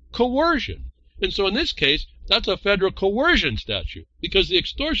coercion. And so in this case, that's a federal coercion statute, because the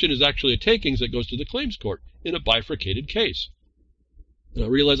extortion is actually a takings that goes to the claims court in a bifurcated case. And I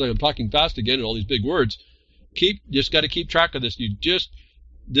realize I'm talking fast again and all these big words. Just got to keep track of this.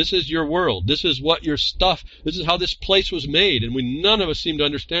 This is your world. This is what your stuff. This is how this place was made, and none of us seem to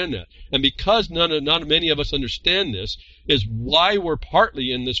understand that. And because not many of us understand this, is why we're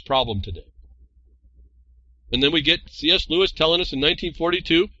partly in this problem today. And then we get C.S. Lewis telling us in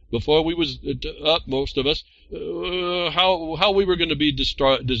 1942, before we was up, most of us, how we were going to be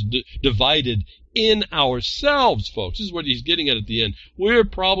divided in ourselves, folks. This is what he's getting at the end. We're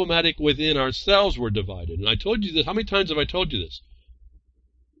problematic within ourselves. We're divided. And I told you this. How many times have I told you this?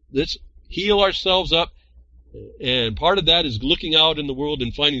 Let's heal ourselves up. And part of that is looking out in the world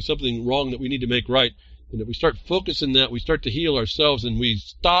and finding something wrong that we need to make right. And if we start focusing that, we start to heal ourselves, and we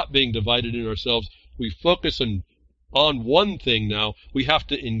stop being divided in ourselves. We focus on one thing now. We have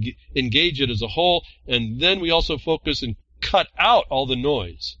to engage it as a whole, and then we also focus and cut out all the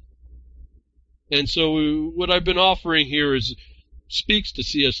noise. And so what I've been offering here speaks to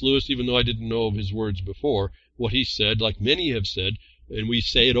C.S. Lewis, even though I didn't know of his words before. What he said, like many have said, and we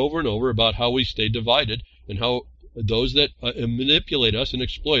say it over and over about how we stay divided and how those that manipulate us and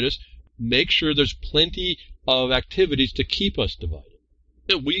exploit us, make sure there's plenty of activities to keep us divided.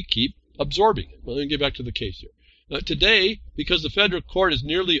 And we keep absorbing it. Well, let me get back to the case here. Today, because the federal court is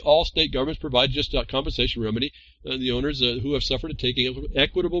nearly all state governments provide just a compensation remedy, the owners who have suffered a taking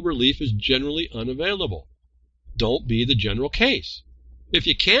equitable relief is generally unavailable. Don't be the general case. If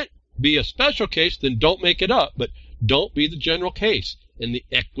you can't be a special case, then don't make it up, but don't be the general case. And the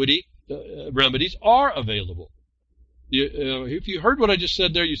equity remedies are available. If you heard what I just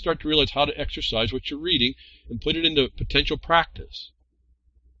said there, you start to realize how to exercise what you're reading and put it into potential practice.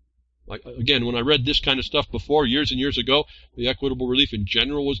 Like, again, when I read this kind of stuff before, years and years ago, the equitable relief in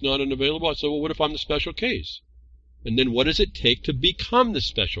general was not unavailable. I said, well, what if I'm the special case? And then what does it take to become the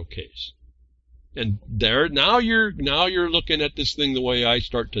special case? And there, now you're looking at this thing the way I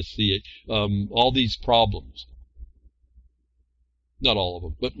start to see it. All these problems. Not all of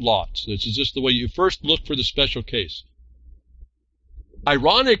them, but lots. This is just the way you first look for the special case.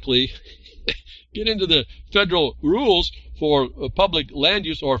 Ironically, get into the federal rules for public land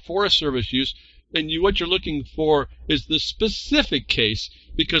use or Forest Service use, and what you're looking for is the specific case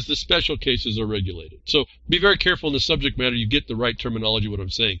because the special cases are regulated. So be very careful in the subject matter. You get the right terminology, what I'm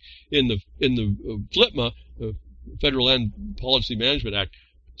saying. In the FLPMA, Federal Land Policy Management Act,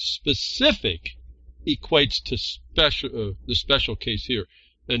 specific equates to special, the special case here.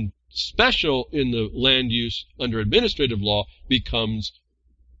 And special in the land use under administrative law becomes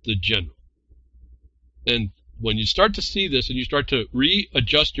the general. And when you start to see this and you start to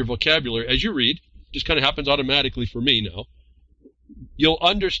readjust your vocabulary as you read, just kind of happens automatically for me now, you'll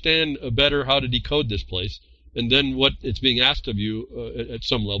understand better how to decode this place and then what it's being asked of you at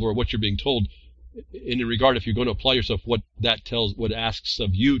some level, or what you're being told in regard if you're going to apply yourself, what that tells, what asks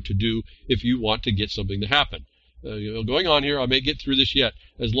of you to do if you want to get something to happen. Going on here, I may get through this yet.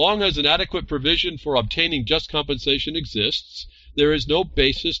 As long as an adequate provision for obtaining just compensation exists, there is no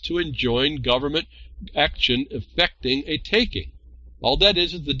basis to enjoin government action affecting a taking. All that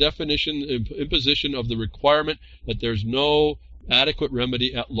is the definition, imposition of the requirement that there's no adequate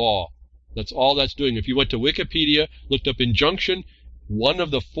remedy at law. That's all that's doing. If you went to Wikipedia, looked up injunction, one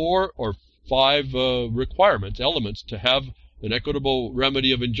of the 4 or 5 requirements, elements to have an equitable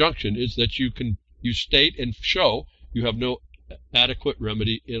remedy of injunction is that you state and show you have no adequate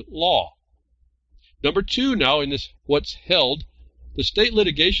remedy in law. Number 2 now in this what's held, the state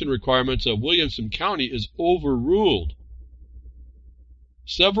litigation requirements of Williamson County is overruled.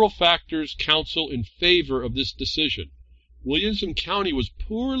 Several factors counsel in favor of this decision. Williamson County was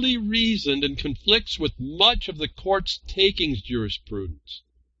poorly reasoned and conflicts with much of the court's takings jurisprudence.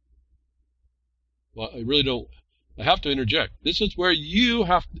 Well, I have to interject. This is where you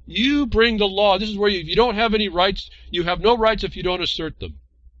bring the law. This is where if you don't have any rights, you have no rights if you don't assert them.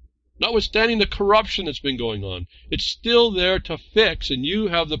 Notwithstanding the corruption that's been going on, it's still there to fix, and you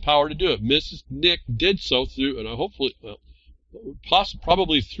have the power to do it. Mrs. Knick did so through, and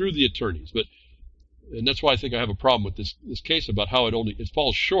probably through the attorneys, and that's why I think I have a problem with this case about how it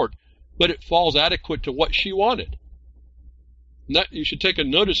falls short, but it falls adequate to what she wanted. And that, you should take a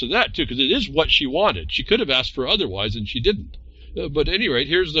notice of that too, because it is what she wanted. She could have asked for otherwise, and she didn't. But at any rate,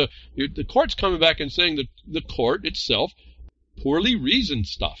 here's the court's coming back and saying that the court itself poorly reasoned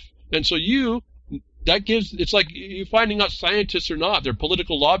stuff. And so it's like you finding out scientists or not. They're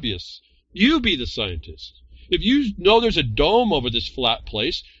political lobbyists. You be the scientist. If you know there's a dome over this flat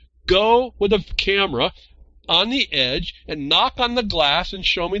place, go with a camera on the edge and knock on the glass and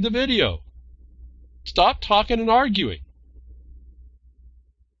show me the video. Stop talking and arguing.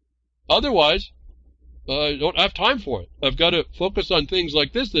 Otherwise, I don't have time for it. I've got to focus on things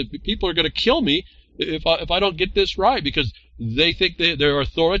like this that people are going to kill me if I don't get this right, because they think they're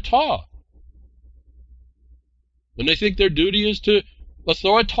authorita. And they think their duty is to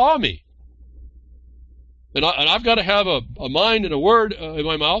authorita me. And I've got to have a mind and a word in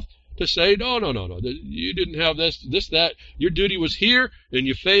my mouth to say, no, you didn't have this, that. Your duty was here, and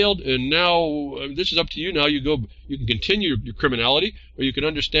you failed, and now this is up to you. Now you can continue your criminality, or you can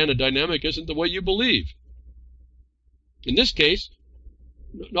understand the dynamic isn't the way you believe. In this case,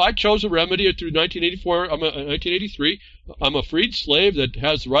 no, I chose a remedy through 1983. I'm a freed slave that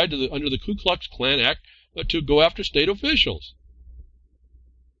has the right under the Ku Klux Klan Act to go after state officials.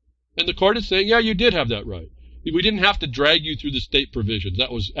 And the court is saying, yeah, you did have that right. We didn't have to drag you through the state provisions.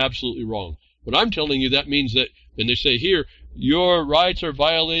 That was absolutely wrong. But I'm telling you that means that, and they say here, your rights are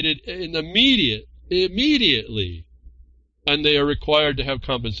violated immediately. And they are required to have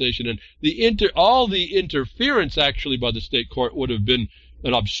compensation. And all the interference actually by the state court would have been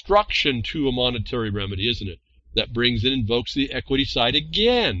an obstruction to a monetary remedy, isn't it? That invokes the equity side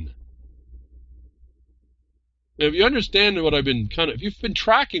again. And if you understand what I've been if you've been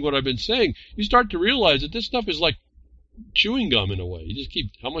tracking what I've been saying, you start to realize that this stuff is like chewing gum in a way. You just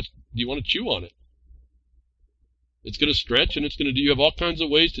keep, how much do you want to chew on it? It's going to stretch, and you have all kinds of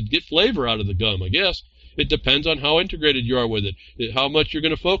ways to get flavor out of the gum, I guess. It depends on how integrated you are with it, how much you're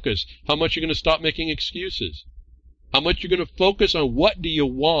going to focus, how much you're going to stop making excuses, how much you're going to focus on what do you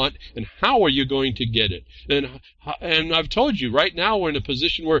want and how are you going to get it. And I've told you, right now we're in a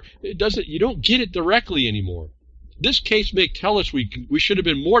position where you don't get it directly anymore. This case may tell us we should have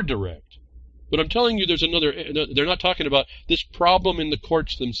been more direct. But I'm telling you, they're not talking about this problem in the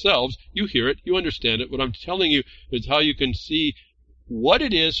courts themselves. You hear it, you understand it. What I'm telling you is how you can see what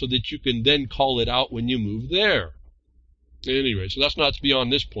it is so that you can then call it out when you move there. Anyway, so that's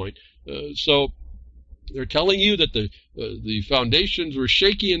beyond this point. So they're telling you that the foundations were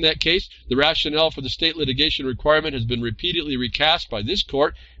shaky in that case. The rationale for the state litigation requirement has been repeatedly recast by this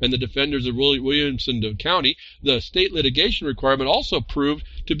court and the defenders of Williamson County. The state litigation requirement also proved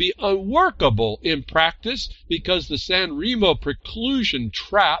to be unworkable in practice because the San Remo preclusion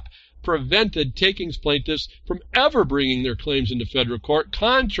trap prevented takings plaintiffs from ever bringing their claims into federal court,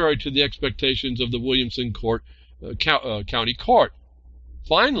 contrary to the expectations of the Williamson County Court.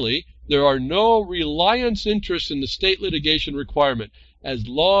 Finally, there are no reliance interests in the state litigation requirement. As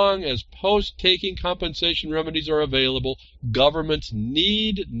long as post-taking compensation remedies are available, governments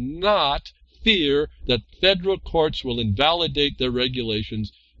need not fear that federal courts will invalidate their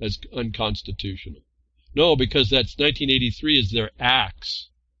regulations as unconstitutional. No, because that's 1983 is their acts.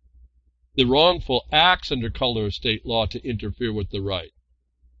 The wrongful acts under color of state law to interfere with the right.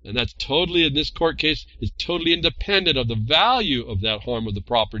 And that's totally, in this court case, is totally independent of the value of that harm of the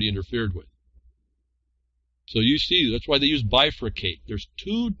property interfered with. So you see, that's why they use bifurcate. There's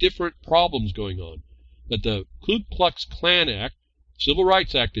two different problems going on. That the Ku Klux Klan Act, Civil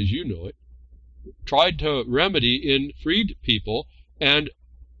Rights Act as you know it, tried to remedy in freed people and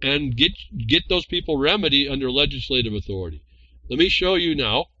get those people remedy under legislative authority. Let me show you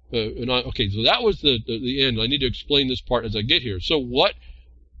now. Okay, so that was the end. I need to explain this part as I get here. So what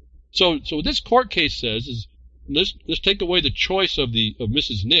this court case says is, let's take away the choice of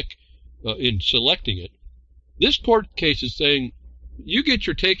Mrs. Knick in selecting it. This court case is saying you get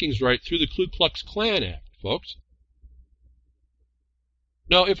your takings right through the Ku Klux Klan Act, folks.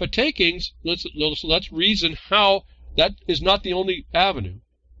 Now, if a takings, let's reason how that is not the only avenue.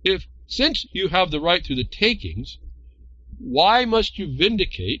 Since you have the right through the takings, why must you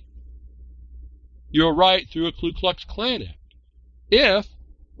vindicate your right through a Ku Klux Klan Act? If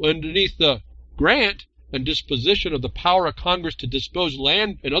underneath the grant and disposition of the power of Congress to dispose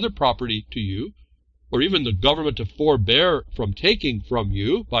land and other property to you, or even the government to forbear from taking from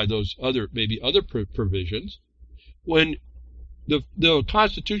you by those other provisions, when the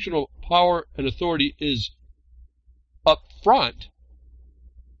constitutional power and authority is up front,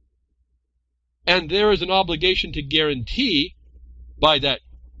 and there is an obligation to guarantee by that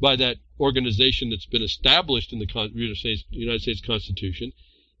organization that's been established in the United States Constitution,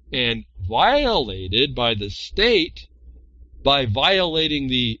 and violated by the state by violating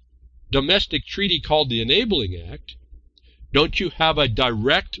the domestic treaty called the Enabling Act, don't you have a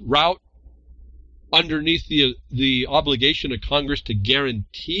direct route underneath the obligation of Congress to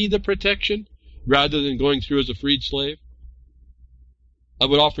guarantee the protection rather than going through as a freed slave? I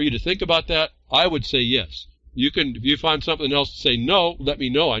would offer you to think about that. I would say yes. If you find something else to say no, let me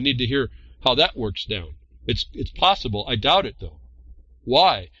know. I need to hear how that works down. It's possible. I doubt it, though.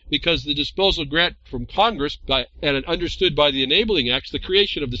 Why? Because the disposal grant from Congress, and understood by the Enabling Acts, the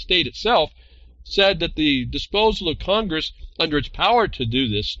creation of the state itself, said that the disposal of Congress, under its power to do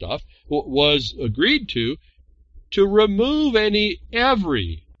this stuff, was agreed to remove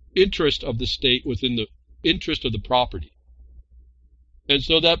every interest of the state within the interest of the property. And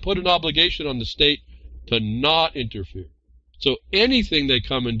so that put an obligation on the state to not interfere. So anything they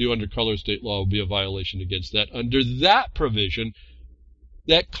come and do under color of state law will be a violation against that, under that provision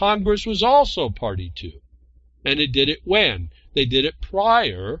that Congress was also party to. And it did it when? They did it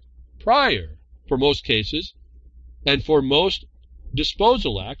prior, for most cases, and for most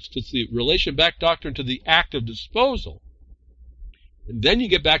disposal acts. It's the relation back doctrine to the act of disposal. And then you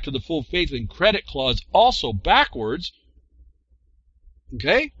get back to the full faith and credit clause also backwards,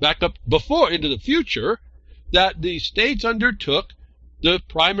 okay, back up before into the future, that the states undertook the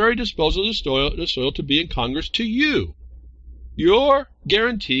primary disposal of the soil to be in Congress to you. Your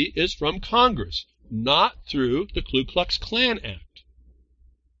guarantee is from Congress, not through the Ku Klux Klan Act.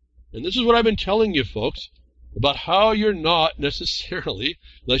 And this is what I've been telling you, folks, about how you're not necessarily,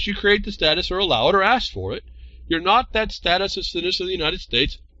 unless you create the status or allow it or ask for it, you're not that status as citizen of the United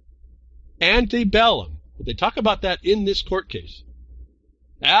States antebellum. But they talk about that in this court case.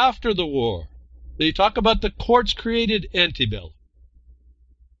 After the war, they talk about the courts created antebellum.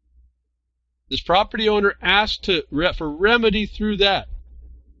 This property owner asked for remedy through that.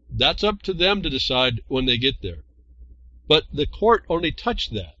 That's up to them to decide when they get there. But the court only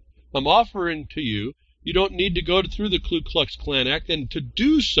touched that. I'm offering to you, you don't need to go through the Ku Klux Klan Act, and to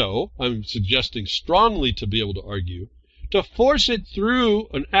do so, I'm suggesting strongly to be able to argue, to force it through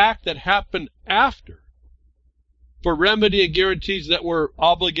an act that happened after, for remedy and guarantees that were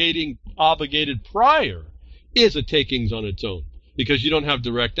obligated prior, is a takings on its own, because you don't have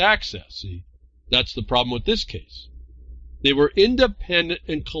direct access. See, that's the problem with this case. They were independent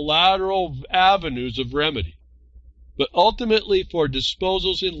and collateral avenues of remedy. But ultimately, for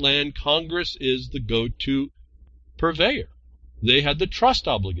disposals in land, Congress is the go-to purveyor. They had the trust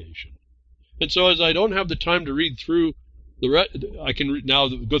obligation. And so as I don't have the time to read through I can now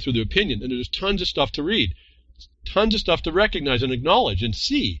go through the opinion, and there's tons of stuff to read, tons of stuff to recognize and acknowledge and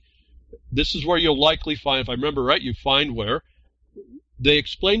see. This is where you'll likely find, if I remember right, you find where they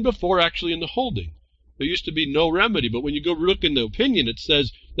explained before actually in the holding. There used to be no remedy, but when you go look in the opinion, it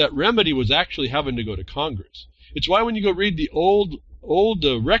says that remedy was actually having to go to Congress. It's why when you go read the old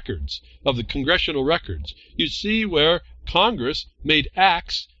records of the congressional records, you see where Congress made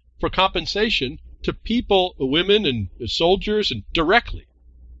acts for compensation to people, women and soldiers, and directly.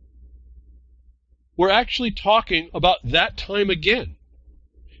 We're actually talking about that time again.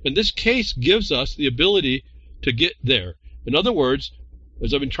 And this case gives us the ability to get there. In other words,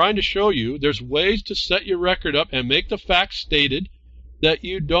 as I've been trying to show you, there's ways to set your record up and make the facts stated that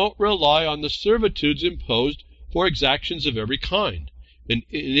you don't rely on the servitudes imposed for exactions of every kind and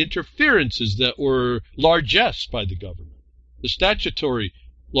interferences that were largesse by the government, the statutory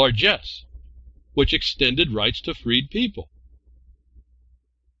largesse, which extended rights to freed people.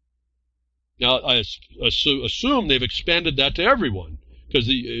 Now, I assume they've expanded that to everyone, because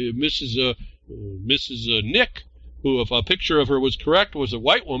Mrs. Knick, who, if a picture of her was correct, was a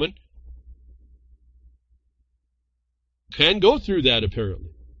white woman, can go through that apparently.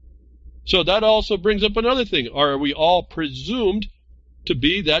 So that also brings up another thing. Are we all presumed to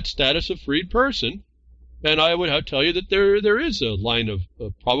be that status of freed person? And I would tell you that there is a line of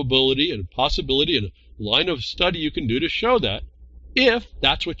probability and possibility and a line of study you can do to show that, if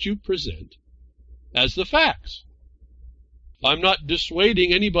that's what you present as the facts. I'm not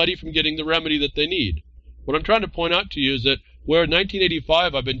dissuading anybody from getting the remedy that they need. What I'm trying to point out to you is that where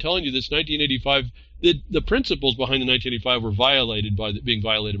 1985, I've been telling you this, 1985, the principles behind the 1985 were being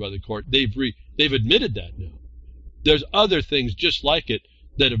violated by the court. They've admitted that now. There's other things just like it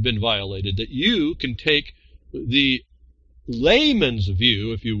that have been violated, that you can take the layman's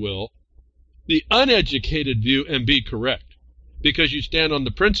view, if you will, the uneducated view, and be correct. Because you stand on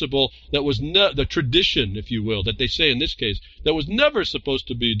the principle that was the tradition, if you will, that they say in this case, that was never supposed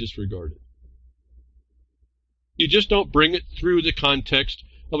to be disregarded. You just don't bring it through the context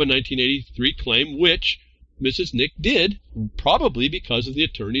of a 1983 claim, which Mrs. Knick did, probably because of the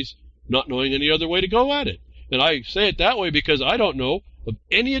attorneys not knowing any other way to go at it. And I say it that way because I don't know of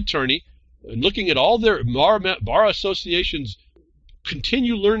any attorney, and looking at all their bar associations'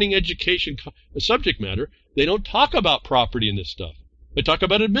 continue learning education subject matter, they don't talk about property in this stuff. They talk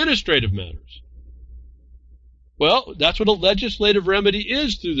about administrative matters. Well, that's what a legislative remedy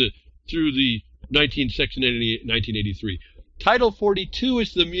is through the Section 1983. Title 42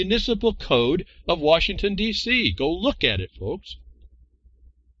 is the Municipal Code of Washington, D.C. Go look at it, folks.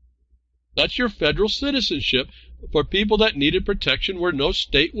 That's your federal citizenship for people that needed protection where no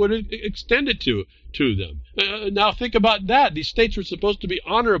state would extend it to them. Now think about that. These states were supposed to be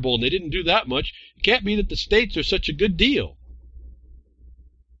honorable, and they didn't do that much. It can't be that the states are such a good deal.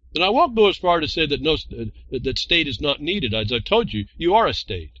 And I won't go as far to say that that state is not needed. As I told you, you are a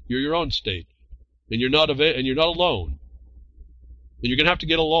state. You're your own state, and you're not alone. And you're going to have to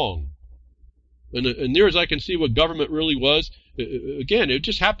get along. And near as I can see what government really was, again, it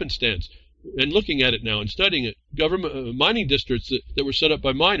just happenstance. And looking at it now and studying it, government mining districts that were set up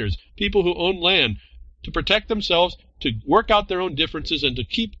by miners, people who own land to protect themselves, to work out their own differences, and to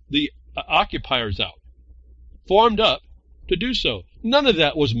keep the occupiers out, formed up to do so. None of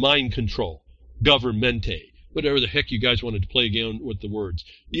that was mind control, governmente, whatever the heck you guys wanted to play again with the words.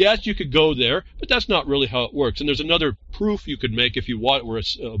 Yes, you could go there, but that's not really how it works. And there's another proof you could make if you were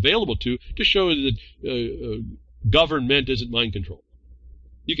available to show that government isn't mind control.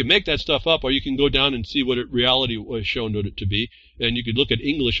 You can make that stuff up, or you can go down and see what reality was shown to be, and you could look at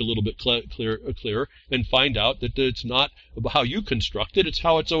English a little bit clearer and find out that it's not about how you construct it, it's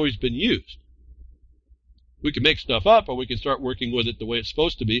how it's always been used. We can make stuff up, or we can start working with it the way it's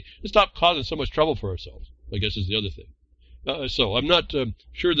supposed to be and stop causing so much trouble for ourselves, I guess is the other thing. So I'm not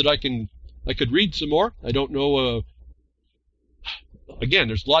sure that I could read some more. I don't know. Again,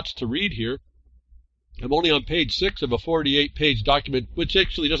 there's lots to read here. I'm only on page 6 of a 48-page document, which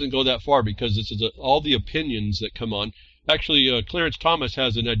actually doesn't go that far because this is all the opinions that come on. Actually, Clarence Thomas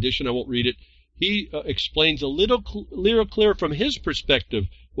has an addition. I won't read it. He explains a little clearer from his perspective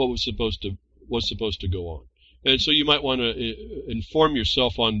what was supposed to go on. And so you might want to inform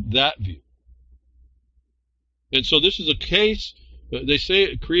yourself on that view. And so this is a case, they say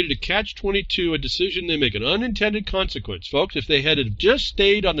it created a catch-22, a decision they make, an unintended consequence. Folks, if they had just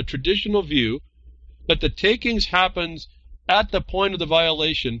stayed on the traditional view that the takings happens at the point of the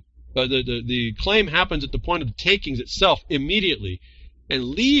violation, the claim happens at the point of the takings itself immediately, and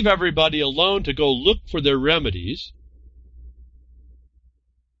leave everybody alone to go look for their remedies,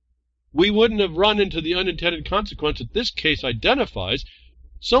 we wouldn't have run into the unintended consequence that this case identifies.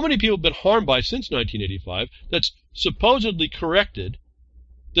 So many people have been harmed by since 1985 that's supposedly corrected,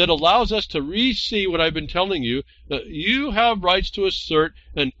 that allows us to re-see what I've been telling you, that you have rights to assert,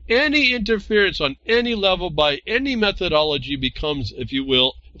 and any interference on any level by any methodology becomes, if you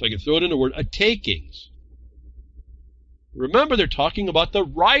will, if I can throw it in a word, a takings. Remember, they're talking about the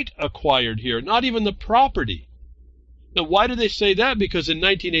right acquired here, not even the property. Now, why do they say that? Because in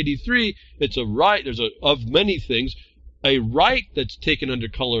 1983, it's a right, of many things, a right that's taken under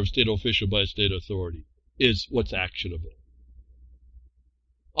color of state official by a state authority is what's actionable.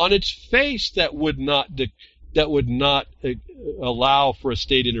 On its face, that would not allow for a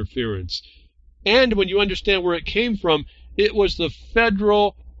state interference. And when you understand where it came from, it was the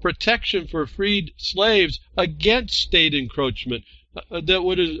federal protection for freed slaves against state encroachment. That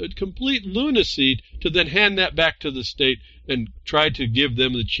would a complete lunacy to then hand that back to the state and try to give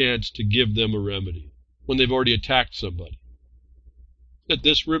them the chance to give them a remedy when they've already attacked somebody. That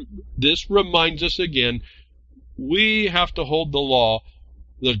this reminds us again, we have to hold the law.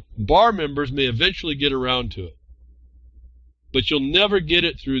 The bar members may eventually get around to it, but you'll never get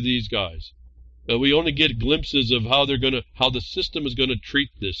it through these guys. We only get glimpses of how the system is going to treat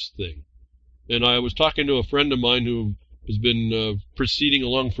this thing. And I was talking to a friend of mine who has been proceeding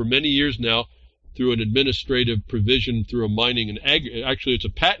along for many years now through an administrative provision through a mining and actually it's a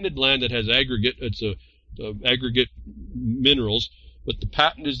patented land that has aggregate. It's aggregate minerals, but the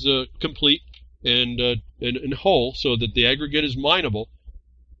patent is complete and whole, so that the aggregate is mineable.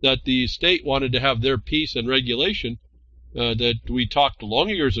 That the state wanted to have their piece and regulation that we talked long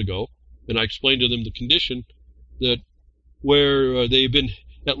years ago, and I explained to them the condition that where they've been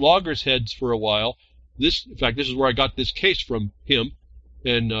at loggers' heads for a while. In fact, this is where I got this case from him,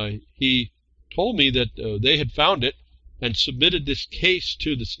 and he told me that they had found it and submitted this case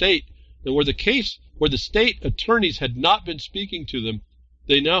to the state, and where the state attorneys had not been speaking to them,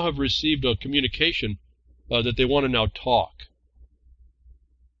 they now have received a communication that they want to now talk.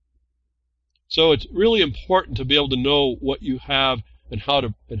 So it's really important to be able to know what you have and how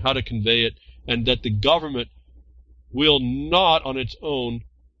to convey it, and that the government will not on its own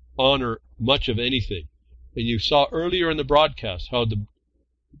honor much of anything. And you saw earlier in the broadcast how the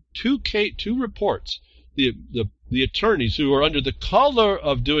two reports, the attorneys who are under the color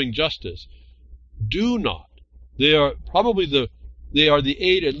of doing justice do not. They are probably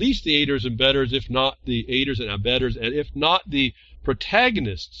at least the aiders and bettors, if not the aiders and abettors, and if not the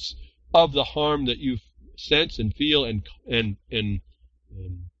protagonists of the harm that you sense and feel and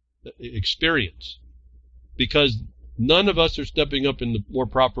experience. Because none of us are stepping up in the more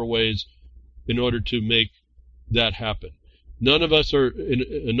proper ways in order to make that happen. None of us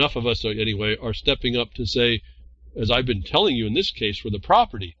enough of us anyway, are stepping up to say, as I've been telling you in this case for the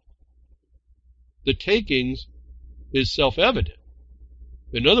property, the takings is self-evident.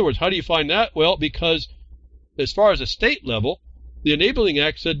 In other words, how do you find that? Well, because as far as a state level, the Enabling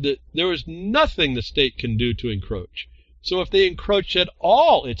Act said that there is nothing the state can do to encroach. So if they encroach at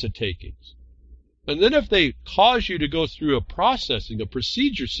all, it's a takings. And then if they cause you to go through a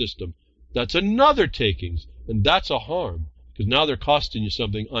procedure system, that's another takings, and that's a harm, because now they're costing you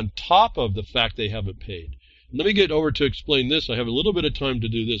something on top of the fact they haven't paid. And let me get over to explain this. I have a little bit of time to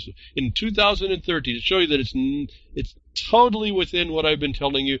do this. In 2013, to show you that it's totally within what I've been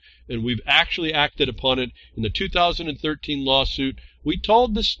telling you, and we've actually acted upon it. In the 2013 lawsuit, we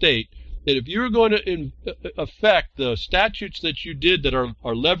told the state that if you were going to affect the statutes that you did that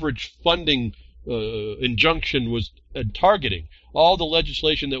are leverage funding injunction was targeting, all the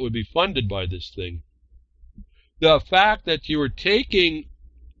legislation that would be funded by this thing, the fact that you were taking,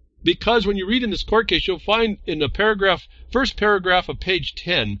 because when you read in this court case, you'll find in the first paragraph of page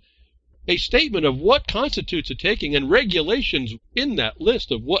 10, a statement of what constitutes a taking and regulations in that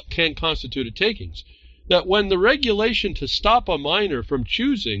list of what can constitute a takings. That when the regulation to stop a miner from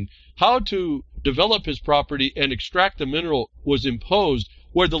choosing how to develop his property and extract the mineral was imposed,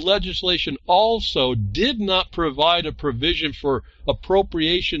 where the legislation also did not provide a provision for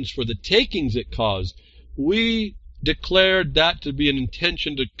appropriations for the takings it caused, we declared that to be an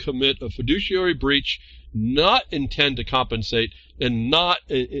intention to commit a fiduciary breach, not intend to compensate, and not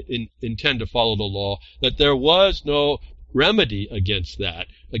intend to follow the law, that there was no remedy against that.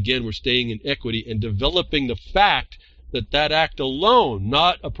 Again, we're staying in equity and developing the fact that that act alone,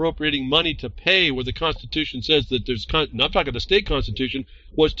 not appropriating money to pay where the Constitution says that there's, and I'm talking the state Constitution,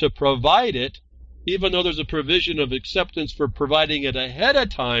 was to provide it, even though there's a provision of acceptance for providing it ahead of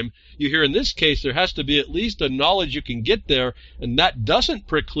time. You hear in this case there has to be at least a knowledge you can get there, and that doesn't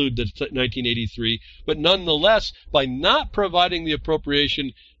preclude the 1983, but nonetheless, by not providing the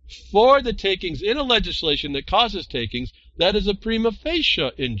appropriation for the takings in a legislation that causes takings, that is a prima facie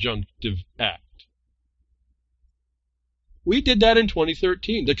injunctive act. We did that in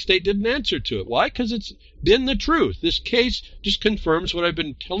 2013. The state didn't answer to it. Why? Because it's been the truth. This case just confirms what I've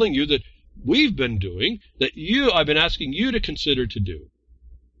been telling you that we've been doing, that I've been asking you to consider to do.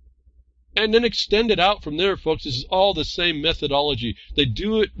 And then extend it out from there, folks. This is all the same methodology. They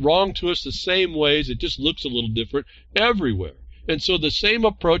do it wrong to us the same ways. It just looks a little different everywhere. And so the same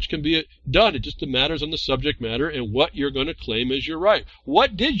approach can be done. It just matters on the subject matter and what you're going to claim as your right.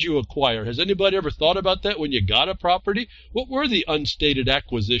 What did you acquire? Has anybody ever thought about that when you got a property? What were the unstated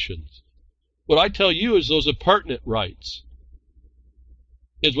acquisitions? What I tell you is those appurtenant rights.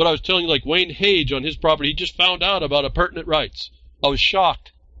 Is what I was telling you, like Wayne Hage on his property. He just found out about appurtenant rights. I was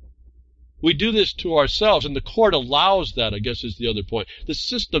shocked. We do this to ourselves, and the court allows that, I guess is the other point. The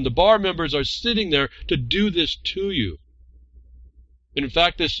system, the bar members are sitting there to do this to you. And in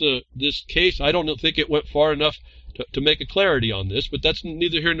fact, this case, I don't think it went far enough to make a clarity on this, but that's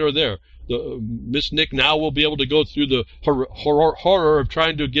neither here nor there. Miss Nick now will be able to go through the horror of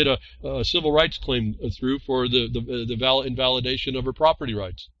trying to get a civil rights claim through for the valid invalidation of her property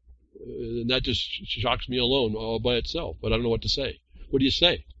rights. And that just shocks me alone all by itself, but I don't know what to say. What do you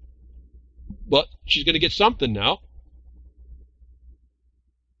say? But she's going to get something now.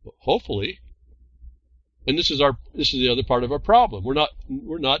 Hopefully. And this is the other part of our problem.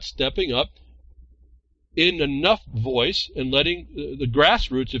 We're not stepping up in enough voice and letting the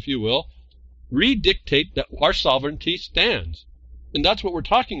grassroots, if you will, redictate that our sovereignty stands. And that's what we're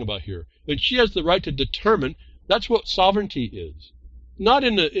talking about here. And she has the right to determine that's what sovereignty is. Not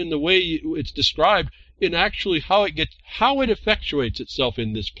in the way it's described, in actually how it effectuates itself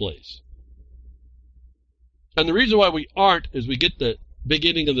in this place. And the reason why we aren't is we get the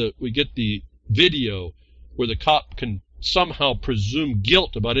video where the cop can somehow presume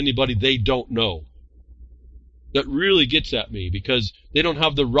guilt about anybody they don't know. That really gets at me, because they don't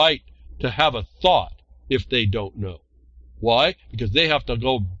have the right to have a thought if they don't know. Why? Because they have to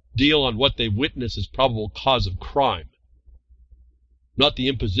go deal on what they witness as probable cause of crime. Not the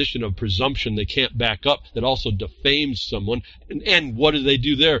imposition of presumption they can't back up that also defames someone. And what do they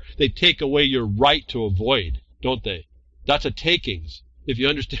do there? They take away your right to avoid, don't they? That's a takings, if you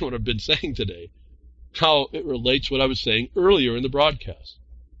understand what I've been saying today. How it relates to what I was saying earlier in the broadcast.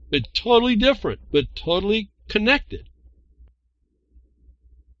 It's totally different, but totally connected.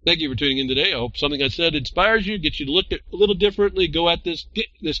 Thank you for tuning in today. I hope something I said inspires you, gets you to look at a little differently, go at this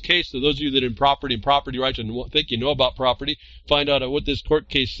case. So those of you that are in property and property rights and think you know about property, find out what this court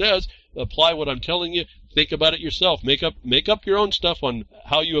case says, apply what I'm telling you, think about it yourself. Make up your own stuff on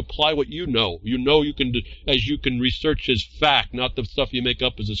how you apply what you know. You know you can, as you can research as fact, not the stuff you make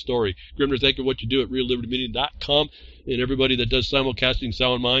up as a story. Grimner, thank you for what you do at reallibertymedia.com, and everybody that does simulcasting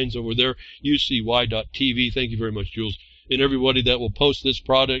Sound Minds over there, ucy.tv. Thank you very much, Jules. And everybody that will post this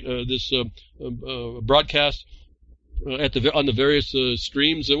broadcast on the various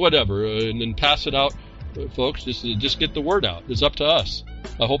streams or whatever, and then pass it out, folks. Just get the word out. It's up to us.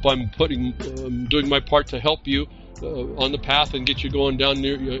 I hope I'm doing my part to help you on the path and get you going down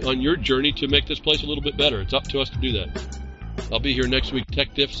on your journey to make this place a little bit better. It's up to us to do that. I'll be here next week,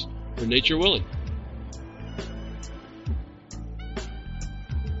 Tech Diffs, for nature willing.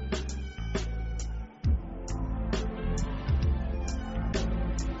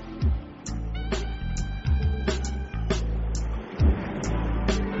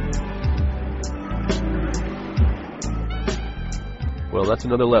 Well, that's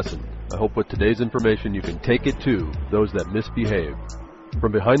another lesson. I hope with today's information you can take it to those that misbehave.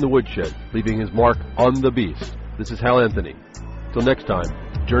 From behind the woodshed, leaving his mark on the beast, this is Hal Anthony. Till next time,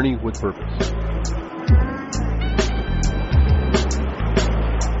 journey with purpose.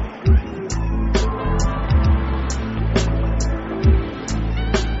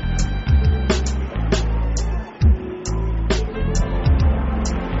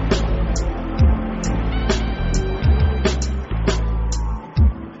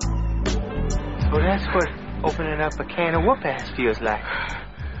 Well, that's what opening up a can of whoop-ass feels like.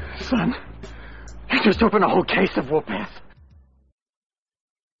 Son, you just opened a whole case of whoop-ass.